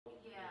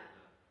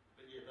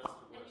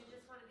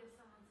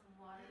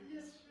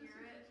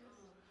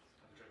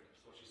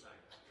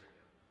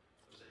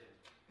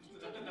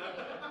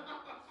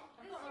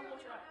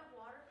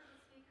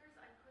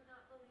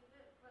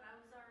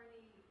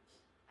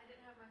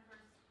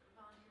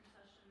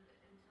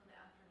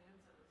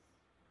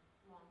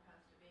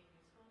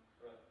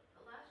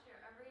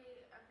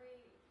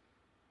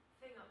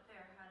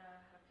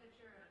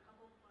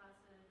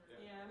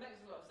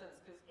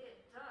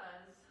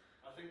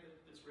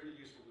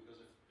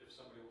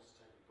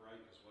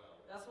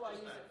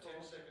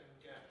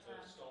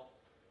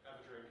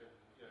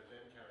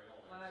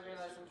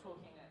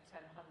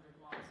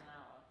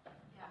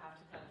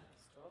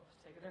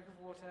a drink of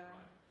water,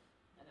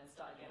 Right. and then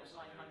start again at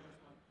Also, 900.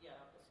 yeah. Yeah,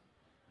 of course.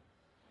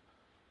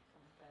 Come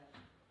prepared.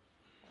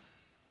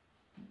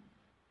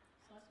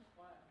 It's nice and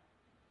quiet.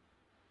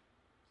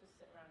 Just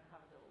sit around and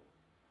have a little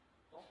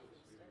box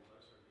Feels instead. moving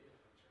closer and here,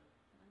 actually.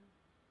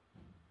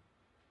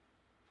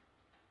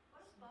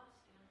 What does BOS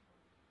stand for?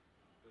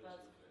 Birds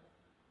Birds of of a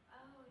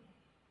Oh, yeah.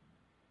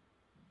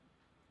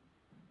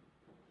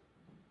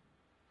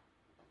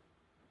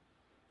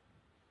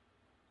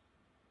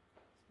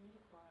 It's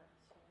really quiet,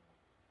 so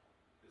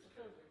This it kind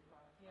feels of- really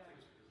quiet. I Yeah. think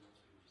it's because lots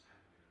of people just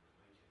haven't been able to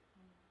make it.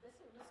 There's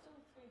still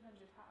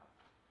 300 have.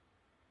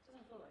 It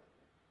doesn't feel like it.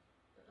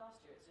 But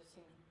last year it just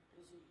seemed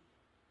busy.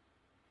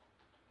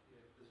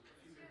 Yeah, there's a This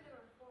few year people. there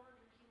were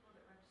 400 people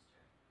that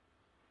registered.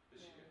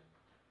 This Yeah. year, It's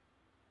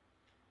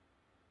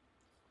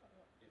quite a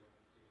lot. and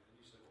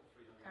you said what,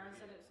 300? Karen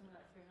said it was something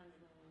like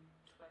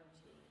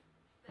 320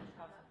 That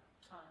have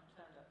showed up.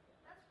 turned up. Yeah.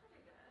 That's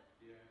pretty good.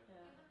 Yeah.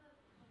 Yeah.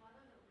 Given the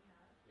weather that we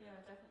had. Yeah,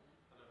 definitely.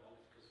 I know,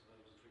 because there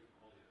was a tweet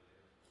from Ollie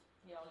earlier,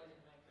 Yeah, Ollie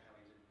didn't make it. how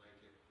he didn't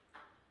make it.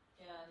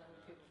 Yeah, and all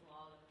the people from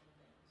Ireland and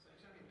things. So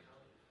he's only in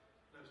Cardiff.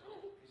 No, he's Oh,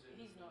 not. He's in.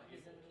 He's not.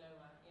 He's in Newport.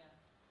 nowhere. Yeah,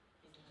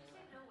 he's in You say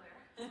nowhere. nowhere.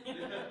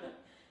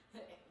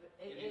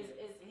 It is.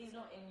 He's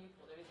not in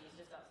Newport. There is. He's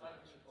just outside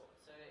of Newport.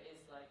 So it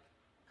is like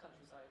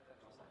countryside.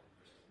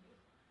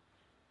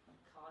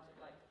 Cardiff,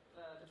 like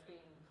between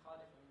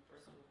Cardiff and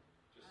Bristol.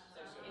 Just So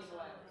just in into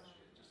Wales.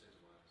 Just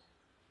into Wales.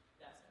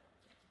 That's it.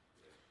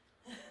 Yeah.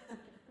 And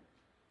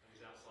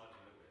he's outside of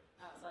nowhere.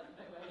 Outside of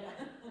nowhere. Yeah.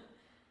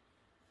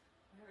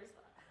 Where is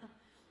that?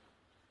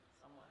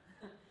 Somewhere.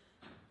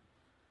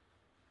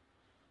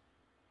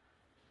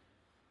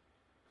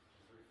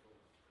 He's very full.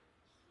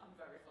 I'm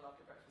very full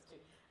after breakfast too.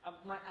 I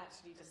might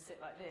actually just sit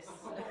like this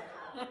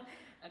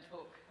and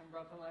talk and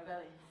rub on my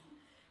belly.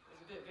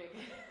 It's a bit big.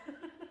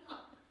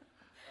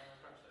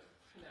 Perhaps so.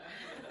 No,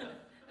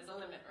 there's a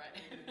limit, right?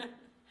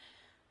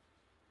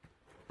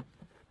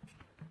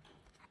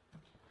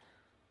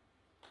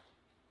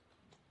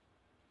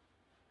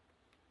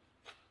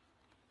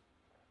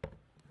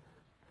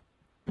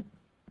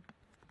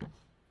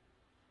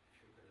 If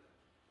you're going to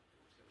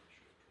be a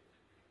short talk,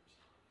 you can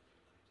start a bit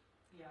later.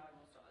 Yeah, I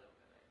will start a little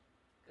bit late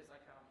because I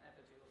can't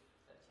ever do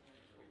 13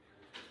 minutes. So we can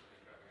just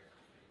make our way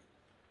after, you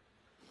know.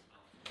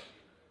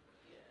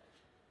 Yeah.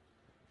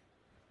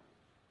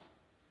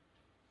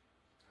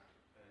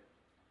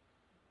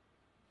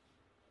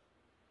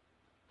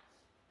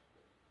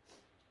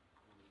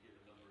 When we give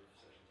a number of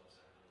sessions, I'll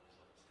say, oh,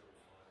 it's like still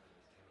 5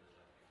 minutes, 10 minutes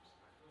left. People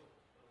just like, oh.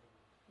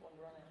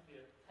 Wander on in.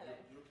 Yeah. Hello.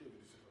 You're okay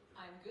with this? Okay.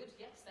 I'm good,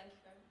 yes, thank you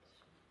very much.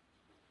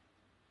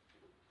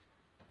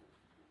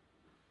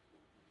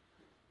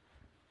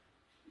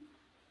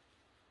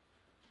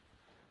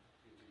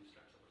 You'll be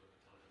strapped up a little bit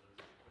tighter than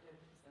Yeah,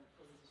 because then it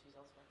causes issues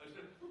elsewhere.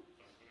 Hello,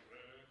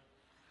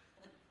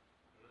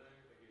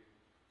 thank you.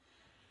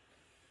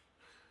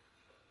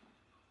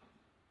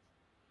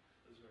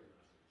 It was very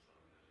nice of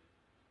Simon earlier.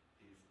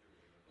 He's doing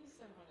He's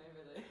so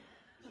hungover though. Is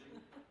he?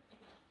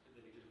 And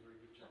then he did a very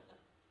good job.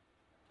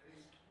 And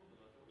he's taller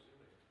than I thought he was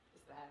going to be.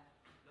 It's the hair.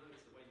 No,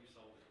 it's the way you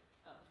sold it.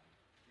 Oh.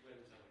 You went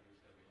and told him he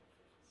was going to be like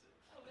 4 foot 6.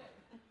 Oh, no.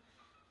 And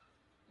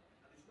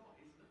he's not,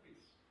 he's no,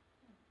 he's...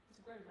 He's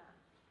a grown man.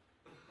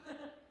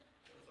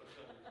 That's like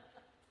kind of...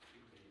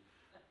 me.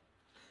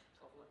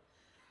 Toddler.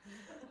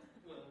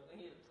 Well,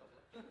 He is a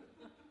toddler.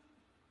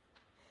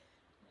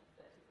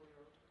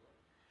 34-year-old toddler. yeah.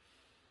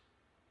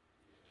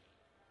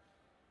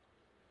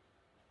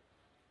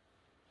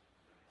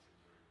 No, he's in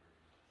very,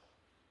 very nice.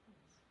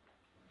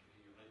 Like,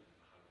 he made me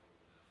hope on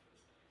our first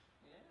date.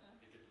 Yeah.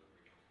 He did look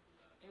very comfortable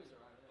with that. He was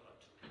alright, But yeah. I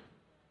took him.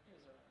 He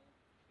was alright, yeah.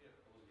 Yeah, I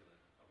wasn't going to...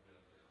 I was going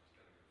to go for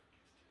kiss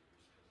too,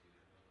 just because he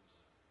didn't know. I was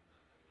like, no,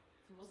 maybe not If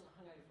yet. he wasn't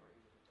hungover, he would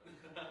have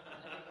done it. I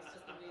think it's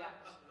just the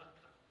reaction.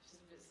 It's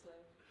just a bit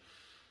slow.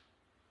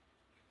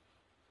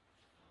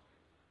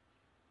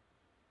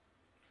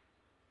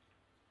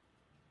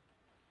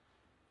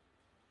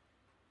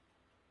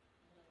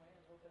 Anyway, a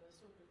little bit of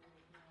super now.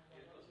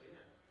 Yeah, it was,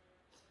 yeah.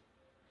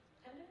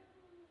 Hello.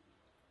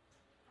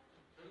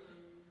 Hello. Hello.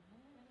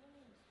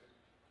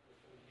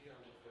 Yeah,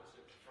 I'm not first,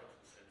 it's front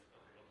and centre,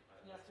 nothing on the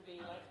back. You have to be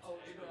like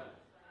ultra annoying.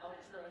 I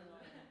think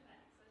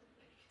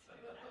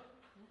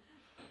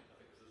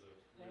this is a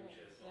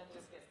wheelchair Yeah,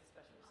 just gets the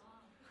specialist.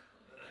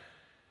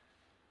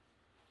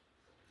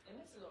 It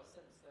makes a lot of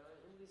sense though.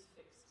 All these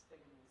fixed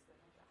things, they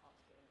make it hard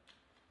to get in.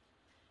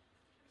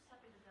 I'm just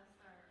happy that that's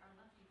our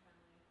lefty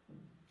family.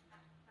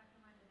 Back in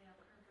my day, they all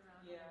curved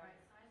around Yeah. on the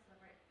right side, so the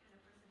right kind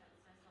of person got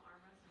this nice little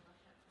armrest and left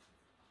hand person.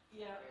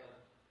 Yeah.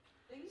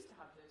 They used to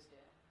have those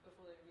here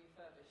before they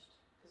refurbished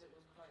because it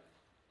was quite.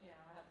 Yeah,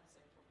 I had the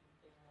same problem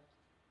being left.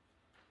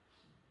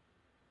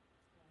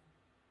 Yeah.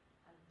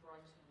 And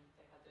Brighton,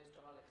 they had those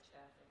Dalek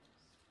chair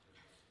things.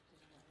 Did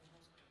you know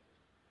those?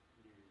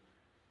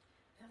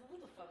 They have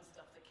all the fun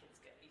stuff the kids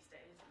get these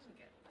days. I don't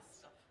get all this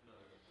stuff. No.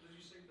 Did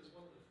you see, there's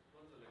one of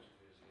the lecture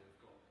theatres here, they've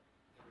got,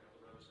 every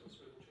other row has got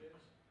swivel chairs.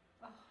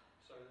 Oh,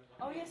 So, like,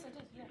 Oh, yes, I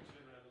did, You yeah. can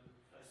turn around and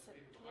face the Sit-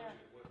 people behind yeah.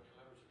 you and work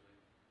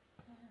collaboratively.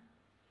 yeah.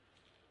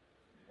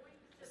 Or you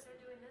could sit there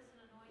doing this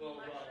and annoy Well,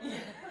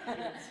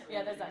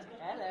 Yeah, there's that.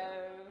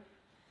 Hello.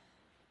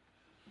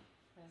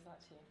 There's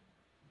that too.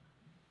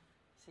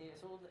 See,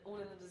 it's all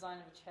in the design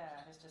of a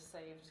chair has just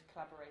saved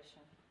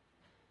collaboration.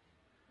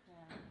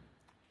 Yeah.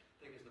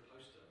 thing is, the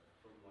poster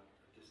from like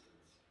a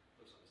distance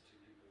looks like there's two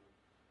people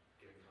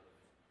getting kind of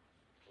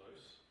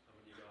close, and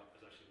when you go up,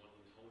 there's actually one of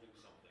them holding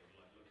something,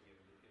 like looking at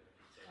it. You know,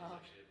 so it's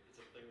actually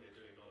it's a thing they're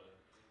doing, not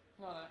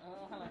a.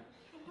 Oh, hello.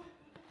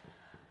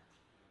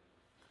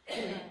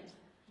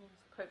 Just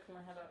poke my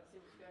head out, see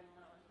what's going on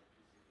that way.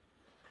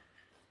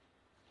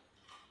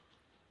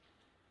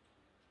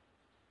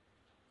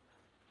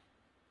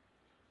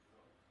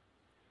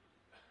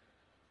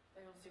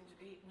 They all seem to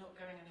be not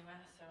going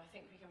anywhere, so I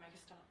think we can make a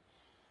start.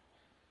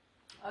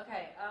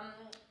 Okay,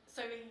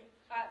 so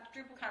at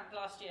Drupal Camp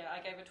last year, I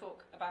gave a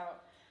talk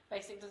about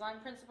basic design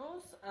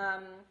principles,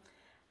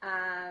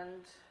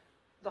 and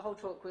the whole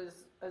talk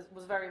was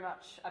very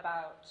much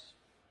about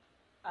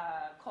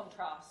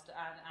contrast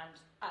and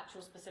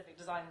actual specific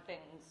design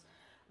things.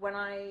 When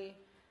I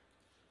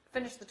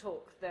finished the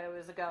talk, there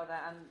was a girl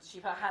there, and she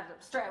put her hand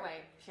up straight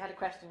away. She had a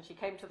question. She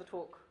came to the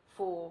talk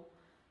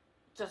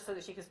just so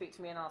that she could speak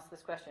to me and ask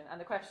this question. And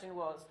the question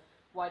was,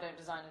 why don't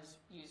designers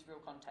use real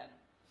content?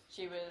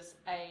 She was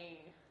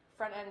a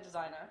front-end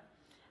designer,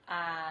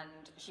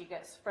 and she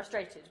gets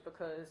frustrated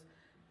because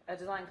a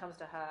design comes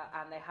to her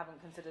and they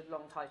haven't considered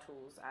long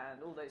titles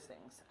and all those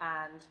things.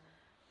 And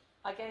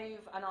I gave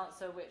an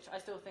answer which I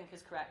still think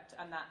is correct,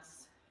 and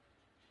that's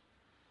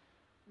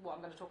what I'm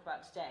going to talk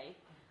about today.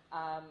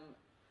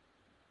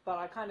 But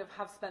I kind of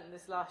have spent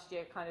this last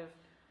year kind of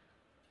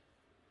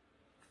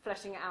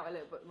fleshing it out a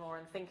little bit more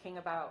and thinking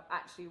about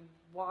actually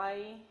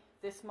why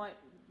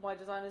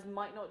designers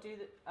might not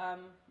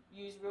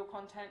use real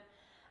content,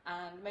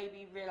 and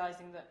maybe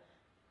realizing that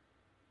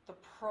the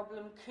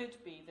problem could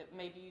be that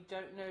maybe you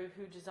don't know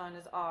who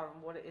designers are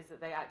and what it is that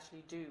they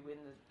actually do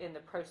in the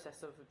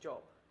process of a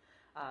job.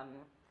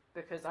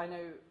 Because I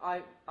know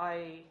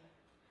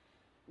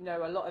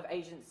a lot of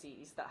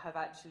agencies that have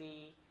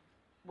actually,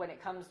 when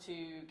it comes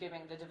to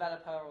giving the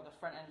developer or the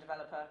front-end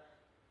developer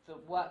the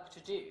work to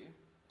do,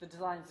 the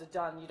designs are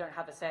done, you don't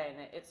have a say in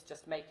it, it's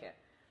just make it.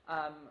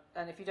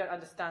 And if you don't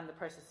understand the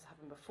process that's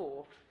happened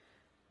before,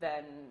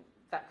 then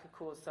that could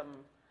cause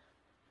some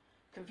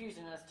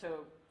confusion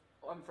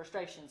and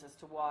frustrations as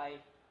to why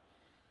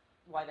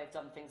they've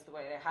done things the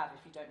way they have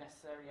if you don't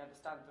necessarily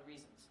understand the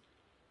reasons.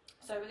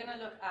 So we're going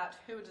to look at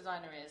who a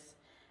designer is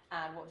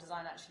and what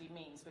design actually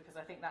means, because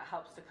I think that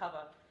helps to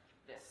cover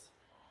this.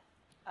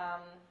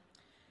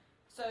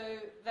 So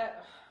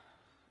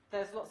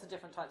there's lots of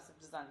different types of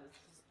designers.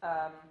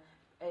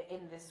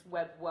 In this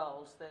web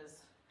world,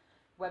 there's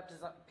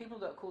people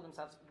that call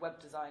themselves web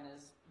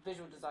designers,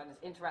 visual designers,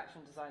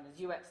 interaction designers,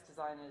 UX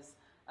designers,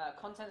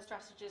 content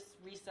strategists,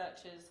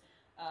 researchers,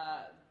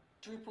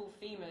 Drupal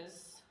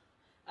themers.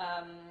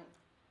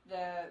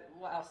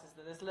 What else is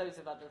there? There's loads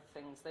of other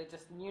things.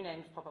 New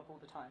names pop up all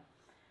the time.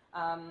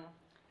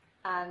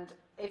 And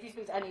if you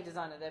speak to any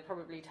designer, they'll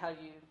probably tell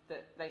you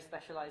that they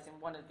specialize in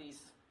one of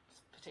these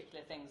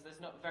particular things. There's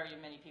not very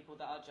many people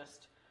that are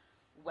just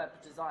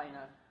web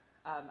designer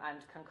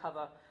and can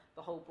cover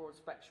the whole broad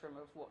spectrum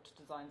of what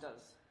design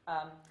does.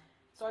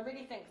 So I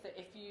really think that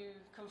if you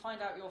can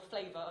find out your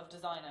flavour of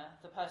designer,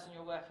 the person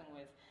you're working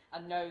with,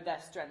 and know their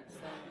strengths,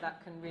 then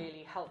that can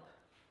really help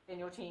in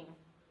your team.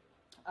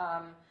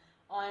 I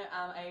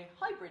am a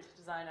hybrid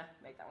designer,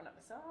 made that one up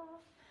myself,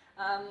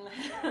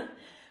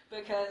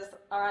 because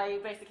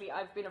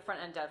I've been a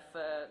front-end dev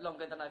for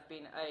longer than I've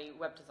been a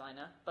web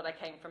designer, but I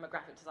came from a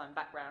graphic design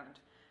background,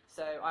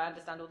 so I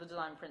understand all the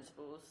design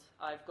principles.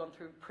 I've gone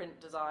through print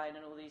design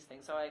and all these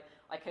things, so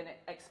I can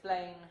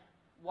explain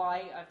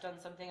why I've done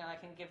something, and I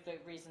can give the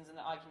reasons and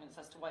the arguments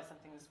as to why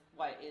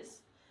it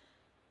is,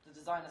 the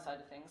designer side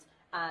of things.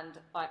 And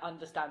I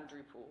understand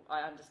Drupal.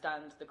 I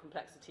understand the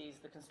complexities,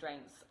 the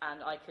constraints,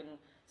 and I can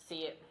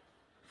see it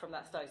from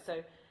that side.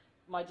 So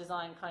my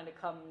design kind of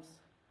comes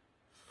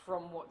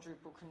from what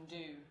Drupal can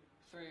do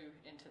through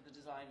into the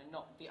design, and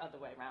not the other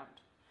way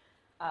around.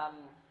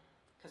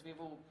 Because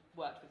we've all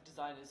worked with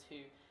designers who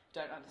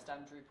don't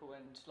understand Drupal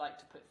and like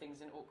to put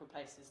things in awkward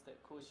places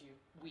that cause you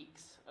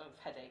weeks of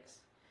headaches.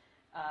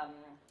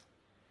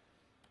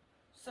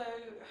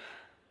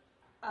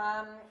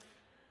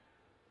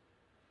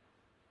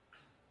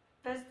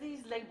 There's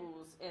these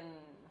labels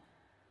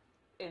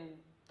in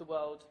the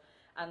world,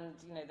 and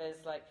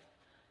there's like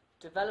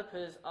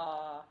developers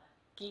are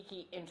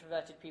geeky,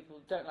 introverted people,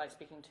 don't like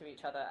speaking to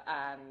each other,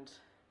 and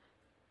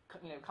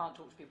can't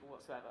talk to people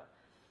whatsoever.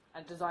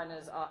 And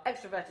designers are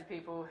extroverted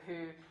people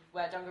who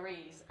wear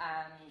dungarees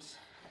and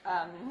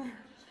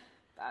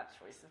bad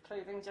choice of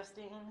clothing,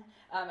 Justine,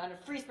 and are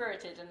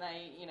free-spirited, and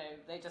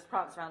they just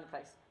prance around the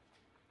place,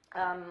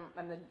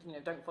 and then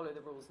don't follow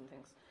the rules and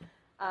things.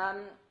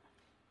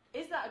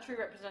 Is that a true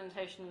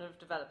representation of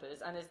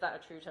developers, and is that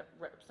a true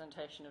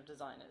representation of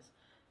designers?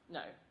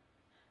 No.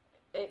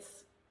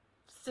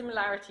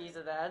 Similarities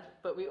are there,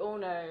 but we all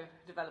know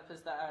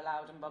developers that are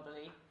loud and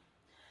bubbly.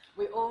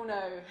 We all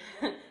know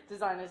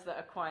designers that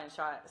are quiet and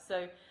shy.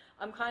 So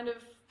I'm kind of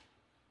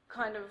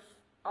kind of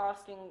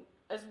asking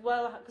as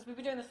well, because we've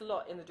been doing this a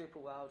lot in the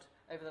Drupal world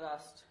over the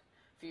last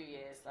few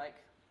years, like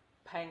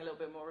paying a little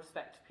bit more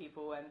respect to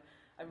people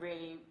and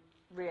really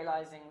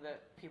realizing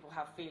that people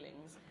have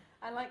feelings.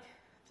 And like,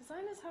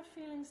 designers have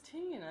feelings too,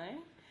 you know.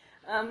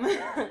 And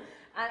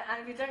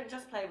we don't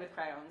just play with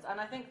crayons. And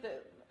I think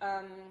that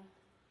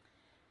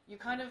you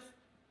kind of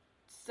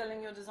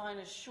selling your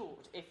designers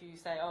short if you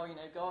say, oh, you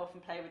know, go off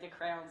and play with your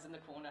crayons in the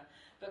corner,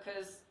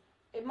 because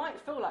it might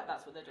feel like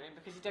that's what they're doing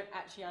because you don't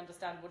actually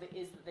understand what it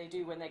is that they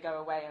do when they go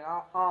away and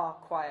are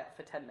quiet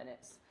for 10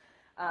 minutes.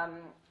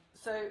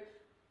 So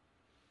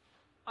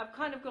I've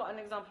kind of got an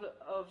example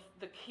of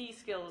the key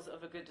skills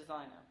of a good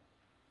designer.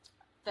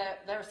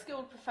 They're a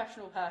skilled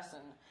professional person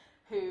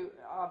who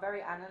are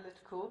very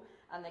analytical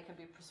and they can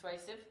be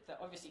persuasive. They're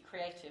obviously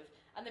creative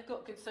and they've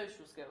got good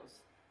social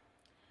skills.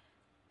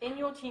 In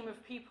your team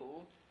of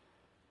people,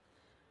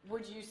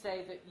 would you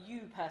say that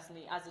you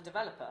personally, as a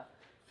developer,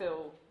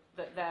 feel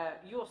that they're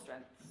your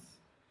strengths?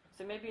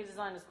 So maybe a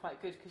designer's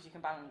quite good because you can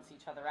balance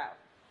each other out.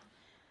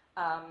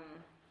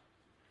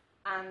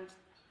 And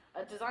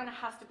a designer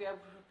has to be able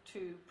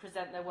to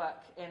present their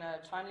work in a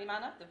timely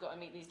manner. They've got to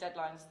meet these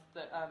deadlines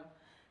that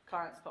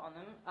clients put on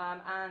them,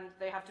 and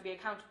they have to be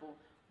accountable.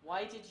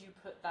 Why did you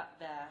put that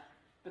there?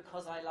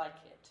 Because I like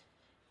it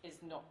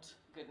is not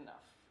good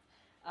enough.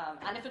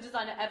 And if a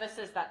designer ever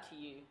says that to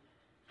you,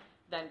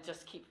 then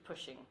just keep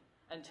pushing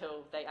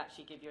until they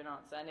actually give you an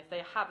answer. And if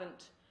they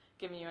haven't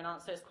given you an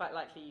answer, it's quite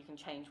likely you can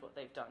change what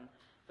they've done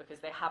because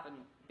they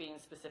haven't been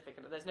specific.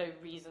 There's no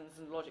reasons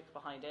and logic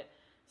behind it.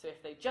 So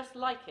if they just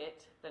like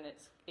it, then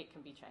it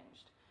can be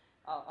changed.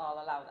 I'll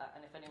allow that.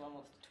 And if anyone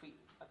wants to tweet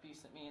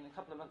abuse at me in a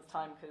couple of months'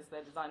 time because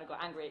their designer got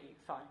angry at you,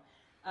 fine.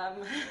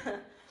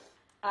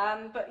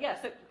 But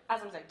yeah, so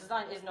as I'm saying,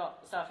 design is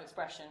not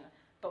self-expression,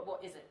 but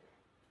what is it?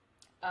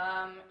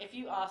 If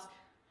you ask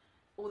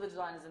all the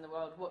designers in the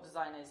world what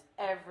design is,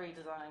 every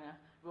designer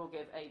will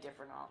give a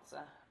different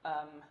answer.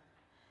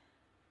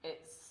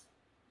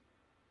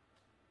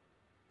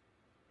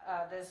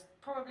 There's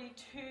probably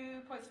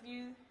 2 points of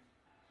view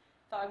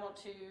that I want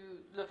to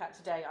look at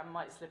today. I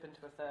might slip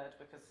into a third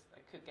because I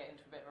could get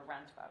into a bit of a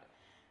rant about it.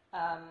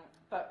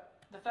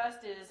 But the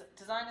first is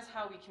design is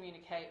how we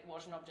communicate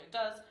what an object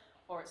does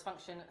or its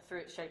function through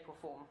its shape or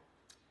form.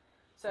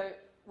 So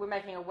we're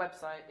making a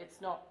website.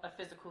 It's not a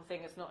physical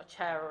thing. It's not a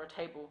chair or a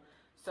table.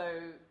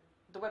 So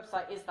the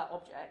website is that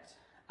object.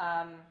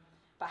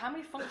 But how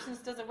many functions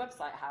does a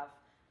website have?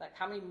 Like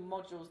how many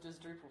modules does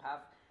Drupal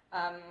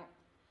have?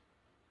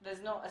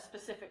 There's not a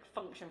specific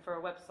function for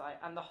a website,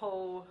 and the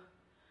whole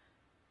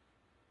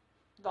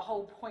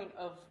point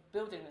of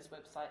building this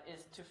website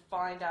is to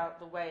find out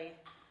the way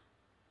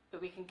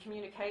that we can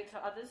communicate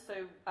to others.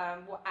 So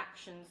what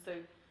actions? So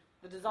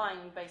the design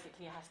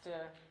basically has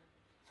to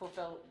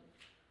fulfill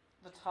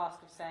the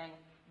task of saying,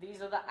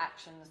 these are the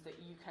actions that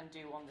you can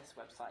do on this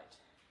website.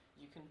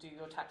 You can do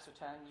your tax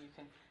return, you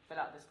can fill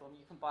out this form,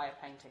 you can buy a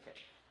plane ticket.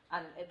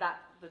 And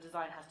the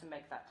design has to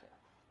make that clear.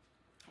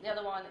 The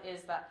other one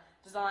is that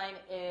design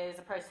is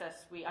a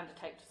process we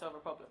undertake to solve a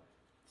problem.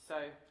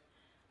 So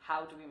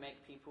how do we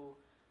make people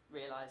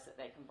realise that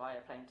they can buy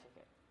a plane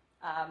ticket?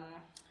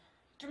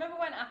 Do you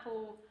remember when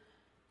Apple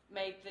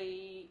made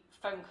the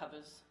phone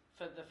covers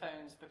for the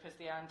phones because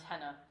the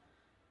antenna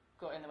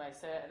got in the way?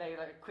 So they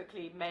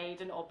quickly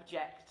made an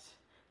object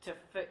to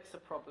fix a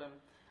problem.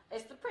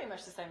 It's pretty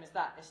much the same as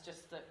that. It's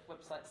just that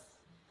websites,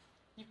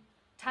 you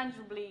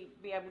tangibly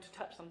be able to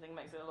touch something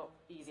makes it a lot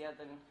easier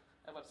than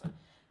a website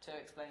to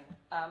explain.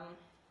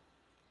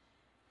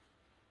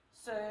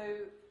 So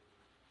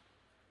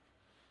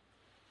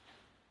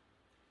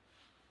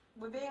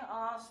we're being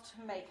asked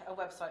to make a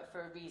website for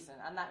a reason,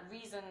 and that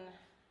reason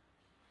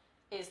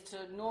is to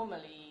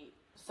normally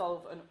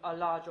solve a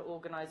larger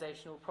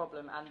organizational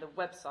problem, and the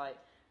website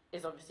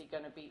is obviously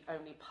going to be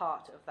only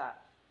part of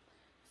that.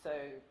 So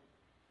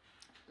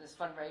there's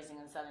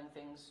fundraising and selling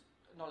things,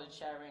 knowledge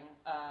sharing.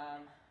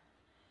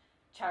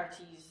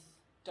 Charities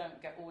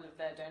don't get all of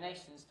their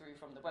donations through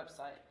from the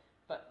website,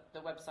 but the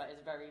website is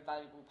a very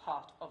valuable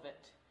part of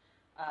it.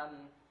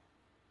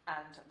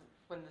 And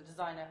when the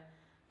designer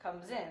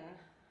comes in,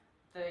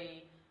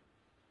 the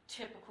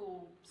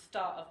typical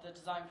start of the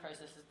design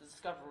process is the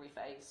discovery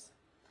phase.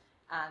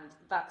 And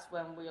that's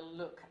when we'll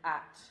look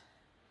at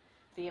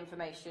the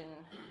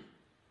information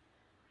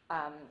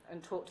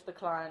and talk to the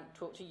client,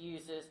 talk to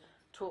users,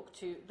 talk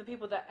to the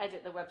people that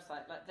edit the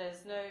website. Like,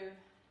 there's no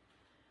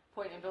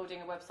point in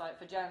building a website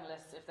for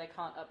journalists if they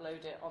can't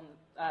upload it on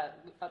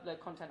upload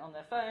content on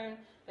their phone.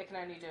 They can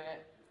only do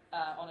it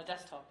on a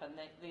desktop, and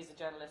these are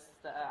journalists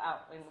that are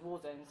out in the war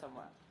zone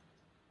somewhere.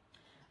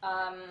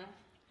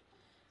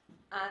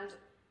 And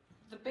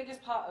the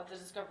biggest part of the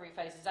discovery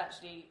phase is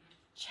actually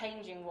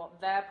changing what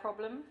their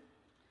problem,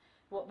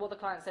 what the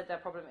client said their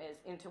problem is,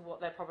 into what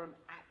their problem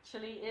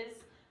actually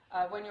is.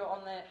 When you're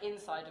on the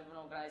inside of an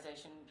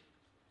organisation,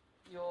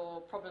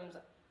 your problems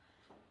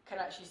can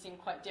actually seem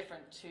quite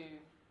different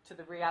to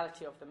the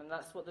reality of them, and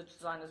that's what the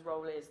designer's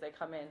role is. They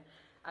come in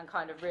and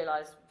kind of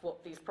realise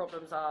what these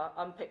problems are,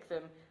 unpick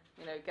them,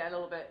 get a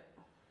little bit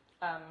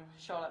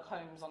Sherlock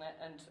Holmes on it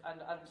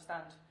and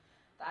understand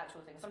the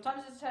actual thing.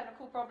 Sometimes it's a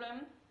technical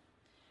problem,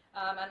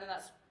 and then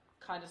that's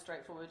kind of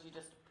straightforward. You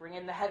just bring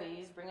in the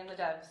heavies, bring in the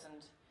devs,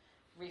 and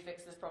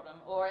refix this problem.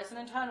 Or it's an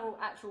internal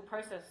actual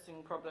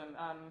processing problem.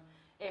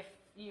 If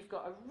you've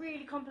got a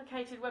really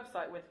complicated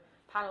website with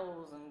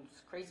panels and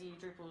crazy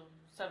Drupal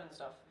 7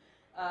 stuff,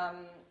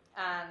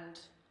 and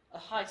a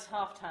high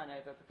staff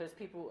turnover because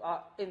people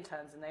are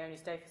interns and they only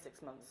stay for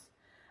 6 months,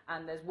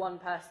 and there's one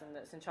person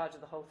that's in charge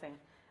of the whole thing,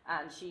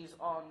 and she's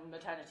on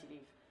maternity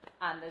leave,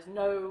 and there's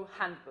no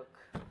handbook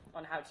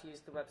on how to use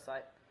the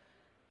website.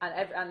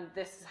 And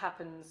this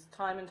happens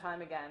time and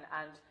time again,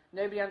 and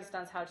nobody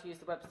understands how to use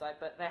the website,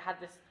 but they had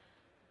this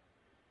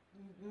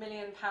 £1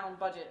 million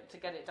budget to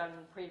get it done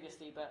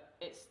previously, but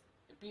it's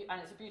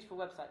a beautiful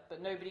website,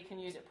 but nobody can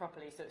use it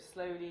properly, so it's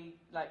slowly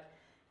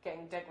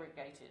getting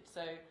degraded.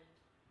 So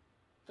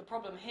the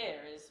problem here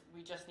is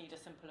we just need a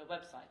simpler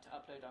website to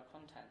upload our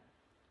content,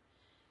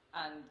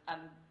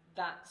 and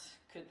that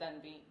could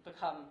then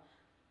become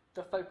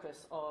the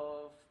focus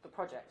of the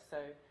project. So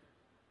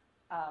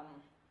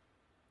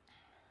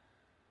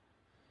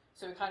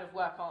so we kind of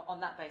work on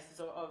that basis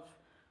of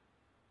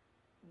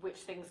which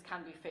things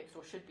can be fixed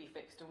or should be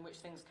fixed, and which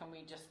things can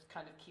we just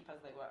kind of keep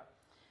as they were.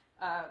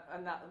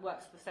 And that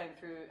works the same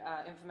through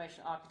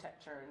information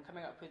architecture and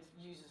coming up with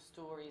user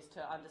stories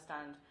to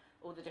understand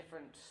all the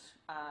different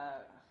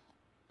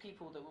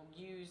people that will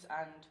use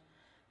and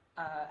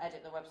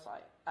edit the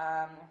website.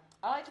 I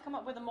like to come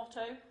up with a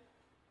motto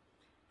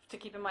to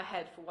keep in my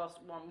head for whilst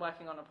I'm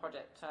working on a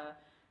project.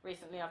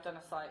 Recently I've done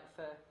a site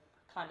for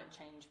climate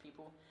change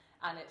people,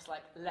 and it's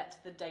like, let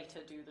the data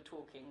do the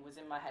talking was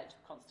in my head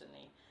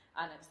constantly.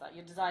 And it's like,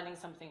 you're designing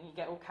something, you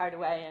get all carried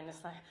away, and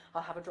it's like,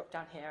 I'll have a drop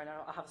down here, and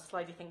I'll have a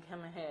slidey thing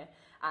coming here,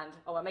 and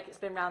I'll make it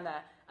spin around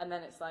there. And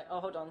then it's like, oh,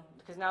 hold on,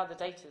 because now the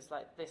data's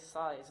like this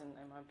size, and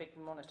my big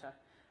monitor,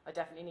 I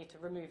definitely need to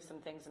remove some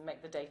things and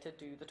make the data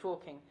do the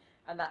talking.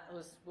 And that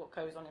was what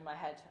goes on in my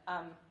head.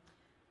 And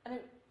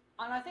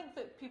I think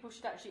that people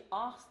should actually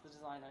ask the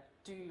designer,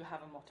 do you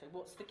have a motto?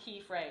 What's the key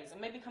phrase? And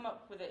maybe come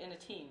up with it in a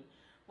team.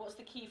 What's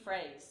the key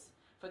phrase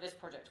for this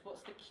project?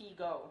 What's the key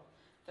goal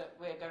that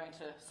we're going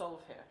to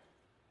solve here?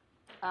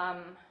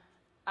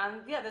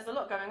 And yeah, there's a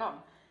lot going on.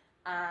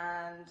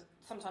 And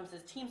sometimes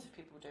there's teams of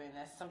people doing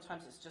this.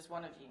 Sometimes it's just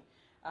one of you.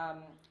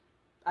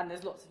 And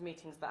there's lots of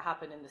meetings that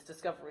happen in this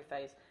discovery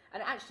phase.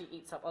 And it actually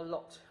eats up a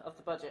lot of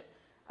the budget.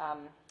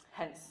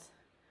 Hence,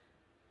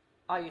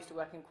 I used to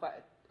work in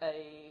quite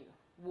a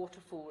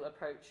waterfall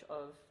approach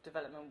of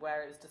development,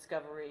 where it was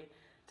discovery,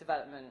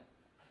 development,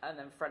 and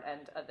then front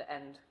end at the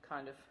end,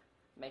 kind of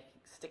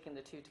sticking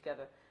the two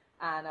together.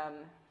 And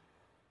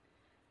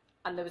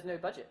there was no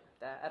budget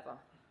there ever.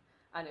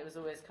 And it was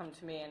always come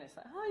to me, and it's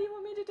like, oh, you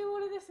want me to do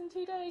all of this in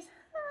 2 days?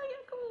 Oh,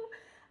 yeah, cool.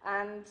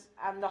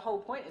 And the whole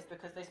point is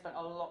because they spent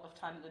a lot of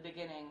time at the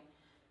beginning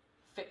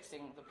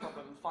fixing the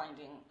problem,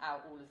 finding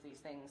out all of these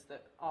things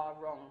that are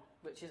wrong,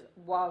 which is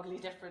wildly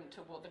different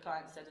to what the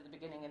client said at the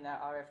beginning in their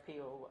RFP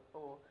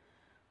or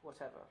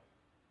whatever.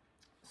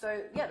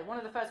 So yeah, one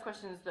of the first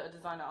questions that a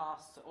designer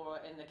asks, or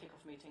in the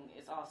kickoff meeting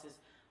is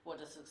what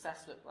does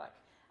success look like?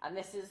 And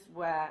this is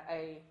where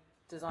a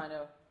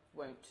designer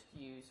won't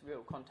use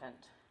real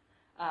content.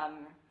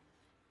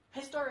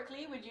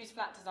 Historically, we'd use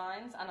flat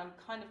designs, and I'm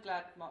kind of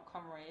glad Mark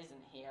Conroy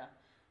isn't here,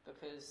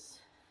 because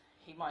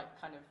he might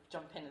kind of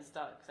jump in and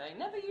start saying,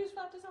 never use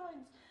flat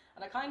designs.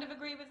 And I kind of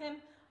agree with him,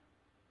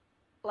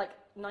 like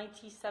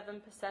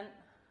 97%,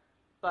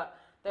 but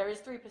there is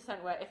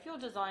 3% where if your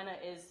designer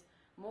is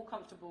more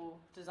comfortable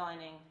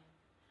designing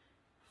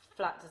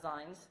flat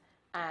designs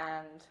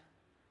and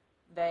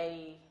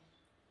they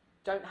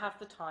don't have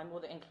the time or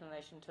the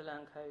inclination to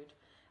learn code,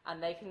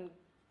 and they can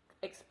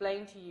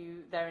explain to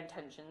you their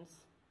intentions,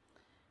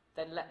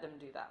 then let them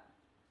do that.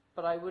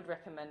 But I would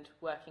recommend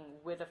working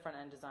with a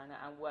front-end designer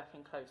and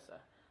working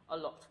closer, a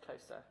lot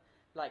closer.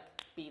 Like,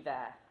 be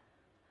there,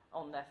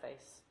 on their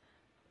face,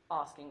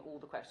 asking all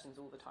the questions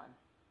all the time.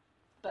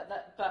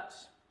 But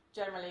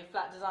generally,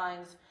 flat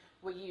designs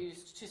were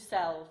used to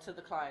sell to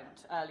the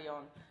client early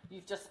on.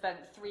 You've just spent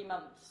 3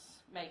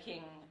 months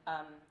making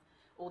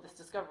all this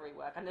discovery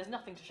work, and there's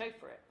nothing to show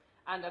for it.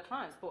 And a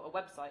client's bought a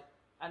website,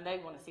 and they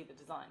want to see the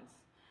designs.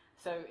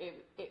 So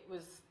it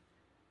was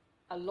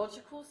a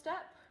logical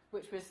step,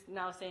 which we're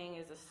now seeing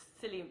is a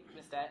silly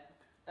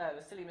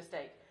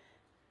mistake,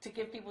 to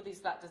give people these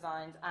flat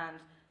designs and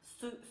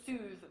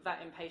soothe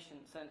that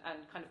impatience and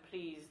kind of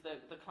please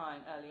the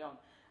client early on.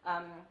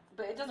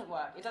 But it doesn't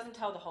work. It doesn't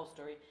tell the whole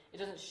story. It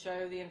doesn't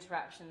show the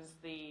interactions,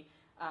 the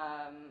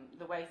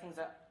way things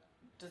are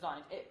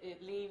designed.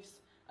 It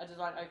leaves a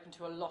design open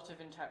to a lot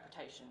of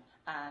interpretation.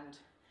 And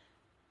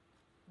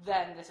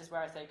then this is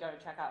where I say go and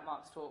check out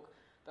Mark's talk,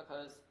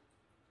 because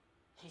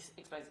he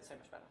explains it so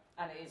much better.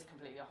 And it is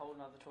completely a whole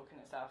other talk in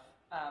itself.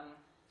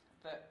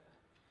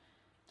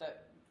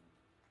 That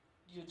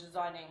you're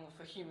designing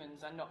for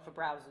humans and not for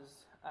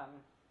browsers.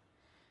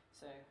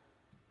 So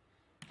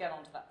get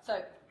on to that.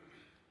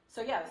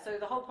 So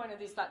the whole point of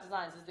these flat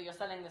designs is that you're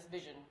selling this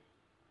vision.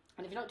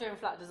 And if you're not doing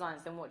flat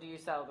designs, then what do you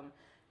sell them?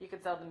 You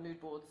can sell them mood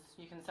boards.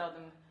 You can sell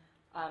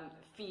them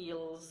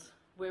feels.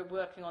 We're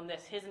working on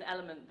this. Here's an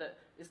element that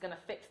is going to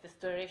fix this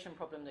duration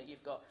problem that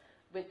you've got.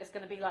 It's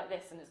going to be like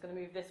this, and it's going to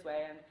move this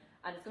way,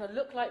 and it's going to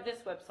look like this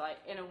website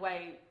in a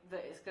way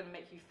that it's going to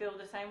make you feel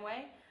the same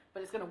way,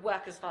 but it's going to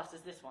work as fast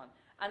as this one.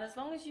 And as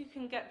long as you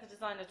can get the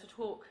designer to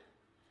talk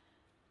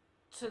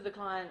to the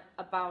client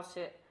about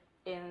it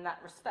in that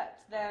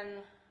respect,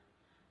 then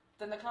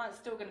the client's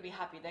still going to be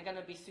happy. They're going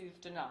to be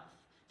soothed enough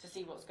to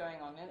see what's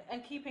going on.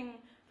 And keeping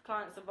the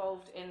clients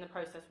involved in the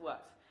process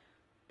works.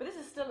 But this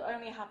is still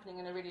only happening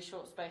in a really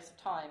short space of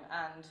time,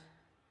 and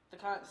the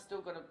client's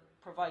still got to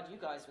provide you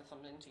guys with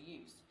something to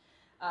use.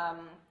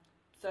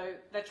 So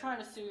they're trying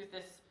to soothe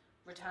this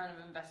return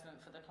of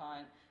investment for the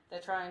client. They're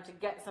trying to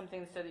get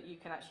something so that you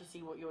can actually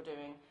see what you're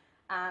doing.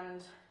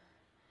 And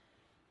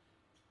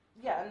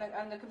yeah,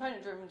 and the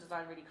component-driven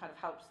design really kind of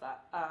helps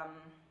that.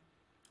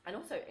 And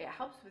also, it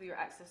helps with your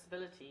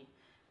accessibility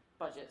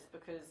budgets,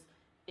 because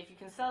if you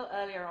can sell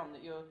earlier on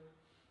that you're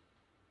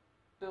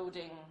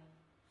building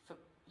for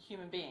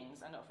human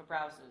beings and not for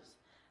browsers,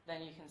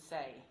 then you can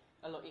say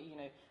a lot.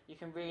 You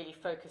can really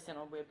focus in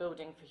on we're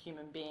building for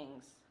human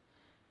beings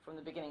from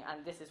the beginning,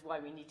 and this is why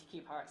we need to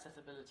keep our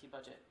accessibility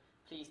budget.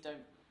 Please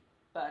don't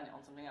burn it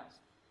on something else.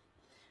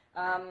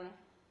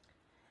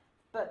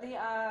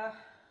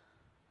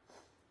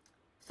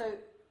 So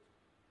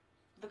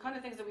the kind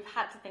of things that we've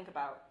had to think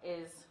about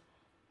is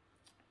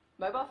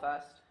mobile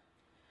first,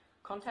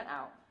 content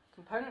out,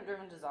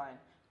 component-driven design,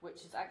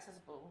 which is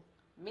accessible,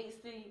 meets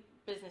the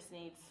business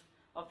needs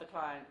of the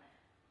client.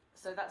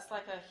 So that's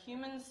like a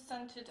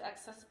human-centered,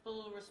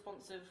 accessible,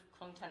 responsive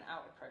content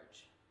out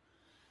approach.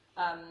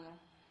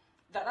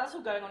 That's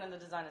all going on in the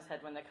designer's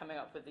head when they're coming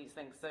up with these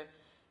things. So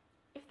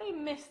if they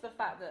miss the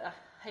fact that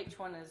a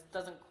H1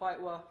 doesn't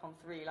quite work on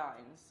 3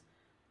 lines,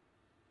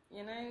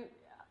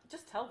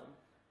 just tell them.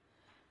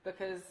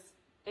 Because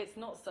it's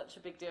not such a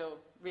big deal,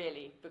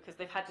 really, because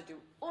they've had to do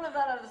all of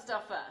that other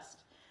stuff first.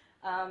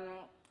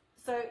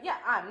 So yeah,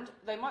 and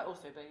they might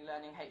also be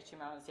learning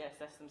HTML and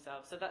CSS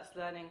themselves. So that's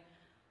learning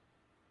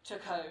to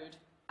code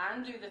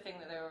and do the thing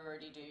that they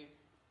already do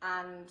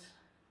and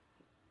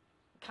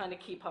kind of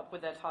keep up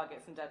with their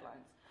targets and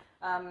deadlines.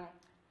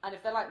 And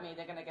if they're like me,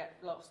 they're going to get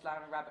lost down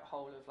a rabbit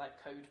hole of like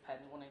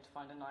CodePen, wanting to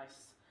find a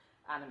nice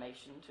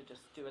animation to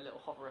just do a little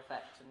hover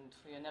effect, and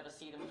you'll never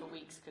see them for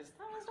weeks because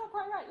that one's not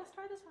quite right, let's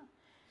try this one.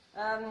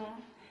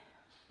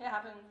 It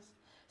happens.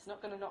 It's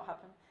not going to not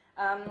happen.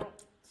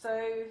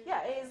 So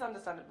yeah, it is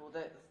understandable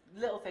that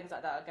little things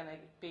like that are going to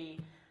be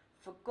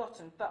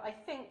forgotten, but I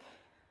think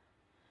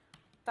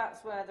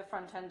that's where the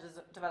front-end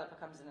developer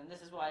comes in, and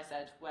this is what I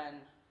said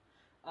when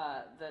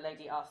the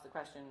lady asked the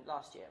question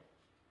last year.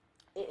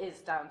 It is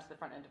down to the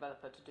front-end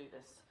developer to do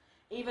this,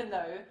 even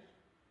though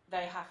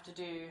they have to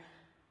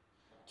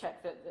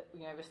check that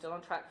we're still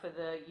on track for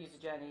the user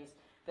journeys,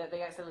 that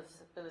the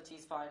accessibility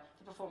is fine,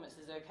 the performance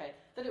is okay,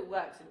 that it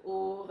works in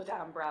all the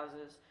damn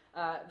browsers,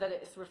 that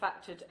it's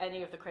refactored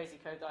any of the crazy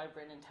code that I've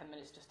written in 10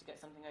 minutes just to get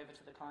something over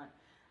to the client.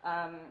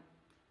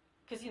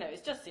 Because,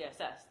 it's just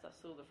CSS,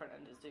 that's all the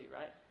front-enders do,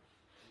 right?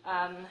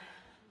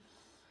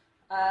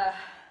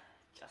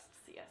 Just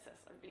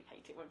CSS, I really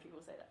hate it when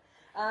people say that.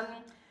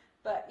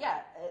 But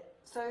yeah,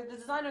 so the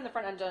designer and the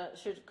front-ender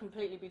should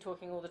completely be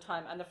talking all the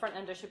time, and the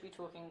front-ender should be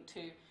talking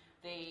to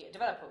the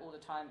developer all the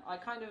time. I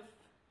kind of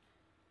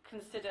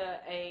consider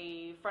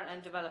a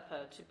front-end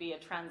developer to be a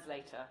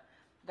translator.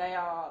 They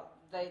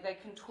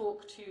can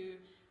talk to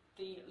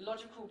the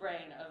logical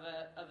brain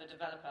of a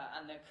developer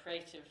and the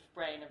creative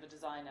brain of a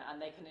designer,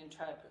 and they can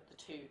interpret the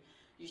two.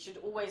 You should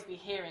always be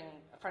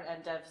hearing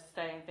front-end devs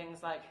saying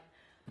things like,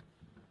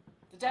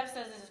 the dev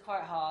says this is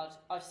quite hard,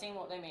 I've seen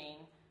what they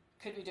mean,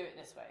 could we do it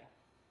this way?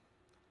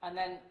 And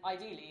then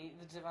ideally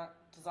the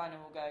designer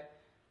will go,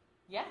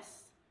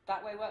 yes,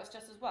 that way works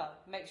just as well.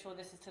 Make sure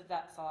this is to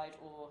that side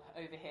or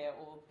over here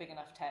or big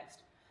enough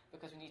text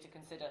because we need to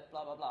consider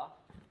blah, blah, blah.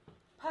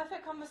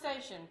 Perfect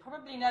conversation.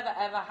 Probably never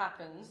ever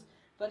happens,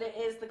 but it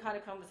is the kind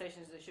of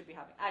conversations that should be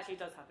happening. Actually, it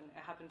does happen.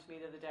 It happened to me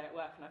the other day at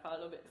work and I felt a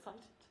little bit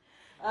excited.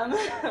 I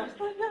was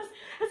like, yes,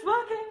 it's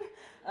working.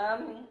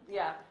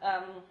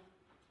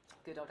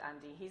 Good old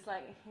Andy. He's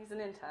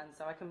an intern,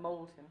 so I can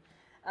mould him.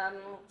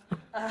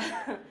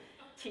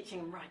 Teaching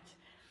him right.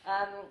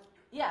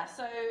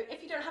 So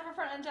if you don't have a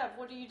front-end dev,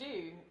 what do you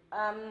do?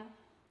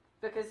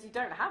 Because you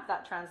don't have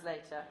that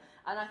translator.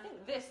 And I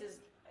think this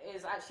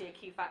is actually a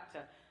key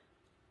factor.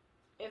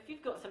 If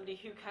you've got somebody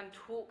who can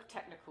talk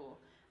technical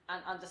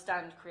and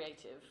understand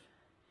creative,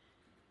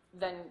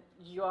 then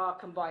you are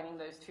combining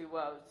those two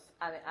worlds,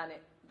 and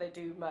they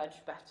do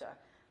merge better.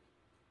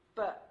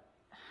 But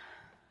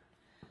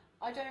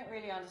I don't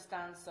really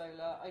understand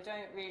Solar. I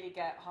don't really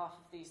get half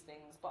of these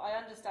things, but I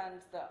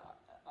understand that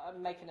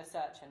I'm making a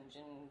search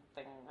engine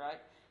thing,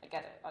 right? I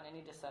get it, and I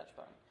need a search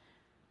button.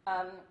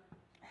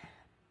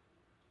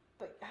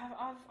 But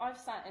I've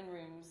sat in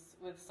rooms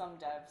with some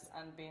devs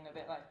and been a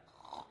bit like,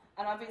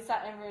 and I've been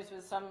sat in rooms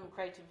with some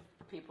creative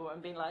people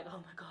and been like, oh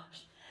my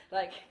gosh,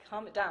 like,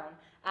 calm it down.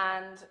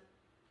 And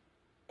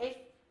if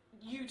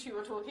you two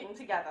are talking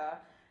together,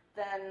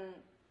 then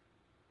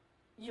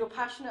you're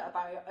passionate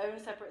about your own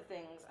separate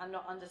things and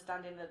not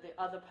understanding that the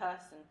other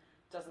person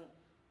doesn't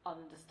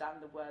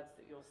understand the words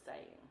that you're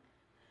saying.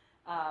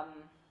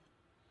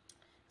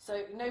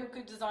 So no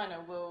good designer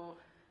will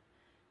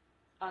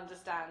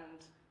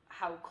understand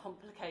how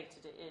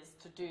complicated it is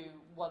to do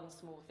one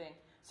small thing.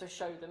 So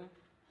show them.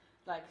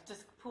 Like,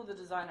 just pull the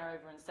designer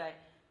over and say,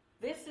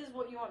 this is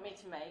what you want me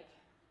to make.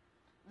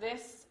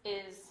 This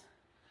is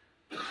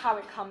how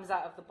it comes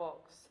out of the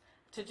box.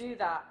 To do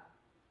that,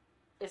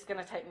 it's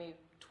going to take me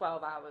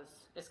 12 hours.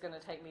 It's going to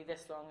take me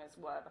this long, as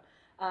whatever.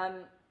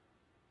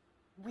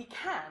 We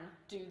can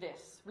do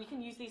this. We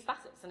can use these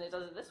facets, and it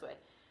does it this way.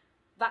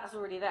 That's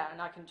already there,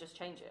 and I can just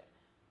change it.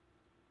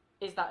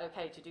 Is that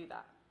okay to do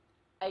that?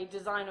 A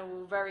designer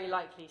will very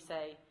likely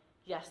say,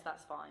 yes,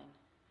 that's fine.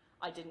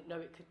 I didn't know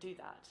it could do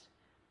that.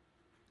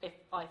 If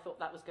I thought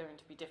that was going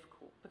to be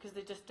difficult, because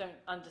they just don't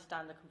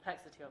understand the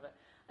complexity of it.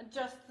 And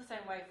just the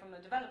same way from the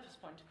developer's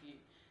point of view,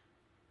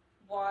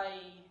 why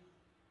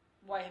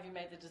have you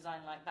made the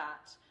design like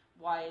that?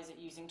 Why is it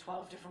using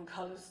 12 different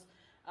colours?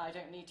 I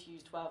don't need to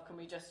use 12, can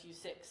we just use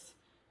 6?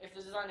 If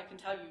the designer can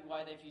tell you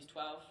why they've used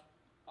 12,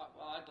 well,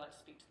 I'd like to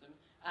speak to them.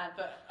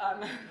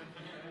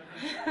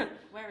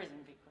 Where is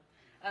Enrico?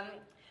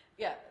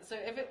 Yeah, so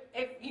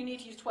if you need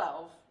to use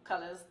 12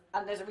 colours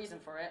and there's a reason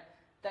for it,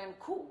 then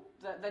cool.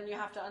 Then you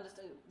have to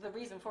understand the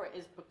reason for it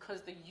is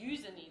because the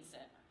user needs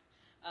it.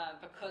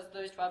 Because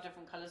those 12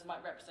 different colours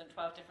might represent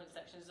 12 different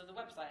sections of the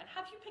website. And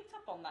have you picked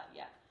up on that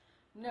yet?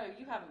 No,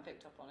 you haven't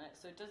picked up on it.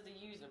 So does the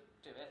user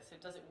do it? So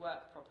does it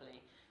work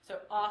properly? So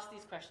ask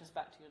these questions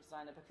back to your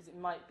designer, because it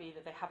might be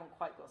that they haven't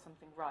quite got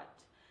something right.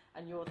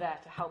 And you're there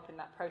to help in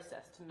that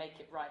process to make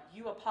it right.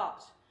 You are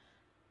part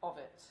of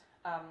it.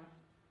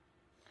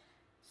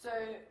 So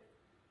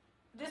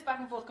this back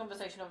and forth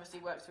conversation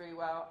obviously works really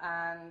well.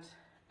 And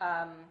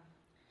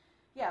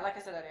yeah, like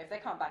I said earlier, if they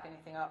can't back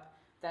anything up,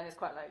 then it's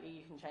quite likely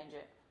you can change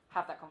it.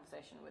 Have that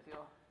conversation with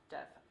your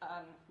dev,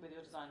 with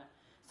your designer.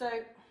 So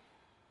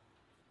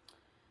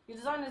your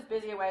designer's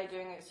busy away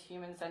doing its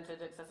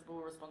human-centered,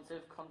 accessible,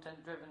 responsive,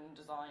 content-driven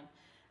design,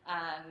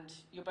 and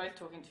you're both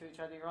talking to each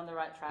other, you're on the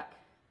right track.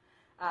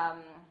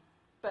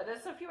 But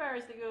there's a few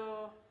areas that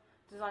your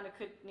designer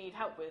could need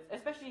help with,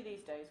 especially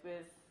these days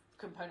with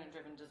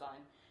component-driven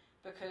design,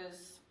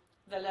 because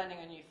they're learning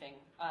a new thing.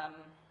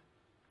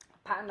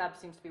 Pattern Lab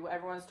seems to be what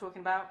everyone's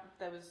talking about.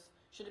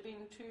 Should have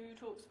been 2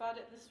 talks about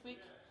it this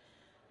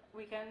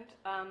weekend.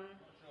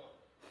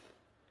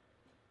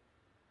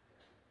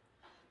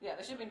 Yeah,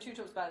 there should have been 2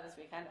 talks about it this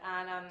weekend,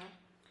 and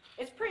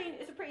it's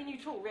a pretty new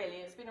tool, really.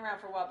 It's been around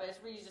for a while, but it's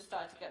really just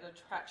started to get the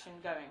traction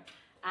going.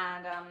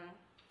 And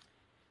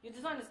your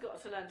designer's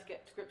got to learn to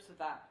get to grips with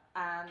that.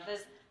 And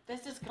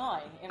there's this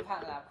guy in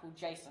Pattern Lab called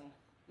Jason.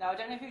 Now, I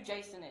don't know who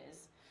Jason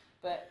is,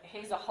 but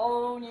he's a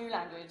whole new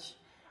language.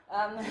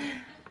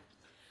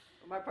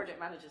 My project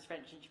manager's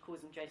French, and she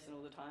calls him Jason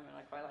all the time, and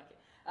I quite like it.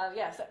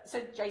 Yeah,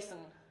 so Jason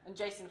and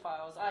JSON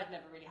files. I had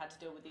never really had to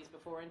deal with these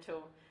before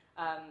until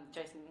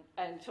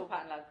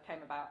Pattern Lab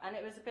came about, and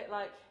it was a bit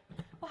like,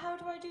 well, how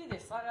do I do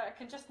this? I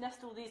can just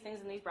nest all these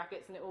things in these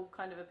brackets, and it all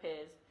kind of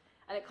appears.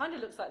 And it kind of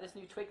looks like this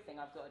new twig thing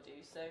I've got to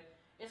do, so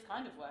it's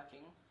kind of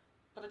working,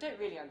 but I don't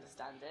really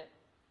understand it.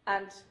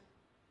 And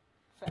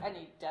for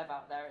any dev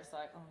out there, it's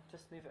like, oh,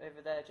 just move it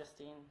over there,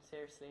 Justine,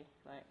 seriously.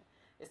 Like,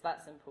 it's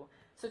that simple.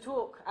 So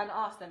talk and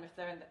ask them if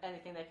there's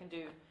anything they can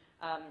do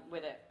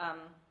with it.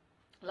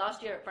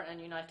 Last year at Front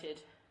End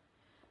United,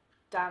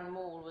 Dan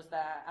Moore was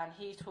there, and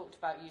he talked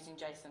about using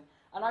JSON.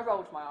 And I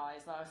rolled my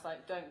eyes, and I was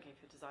like, don't give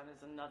your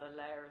designers another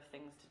layer of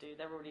things to do.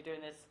 They're already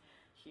doing this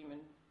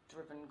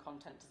human-driven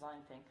content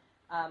design thing.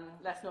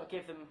 Let's not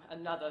give them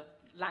another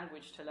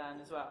language to learn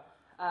as well.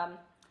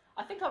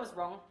 I think I was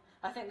wrong.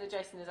 I think that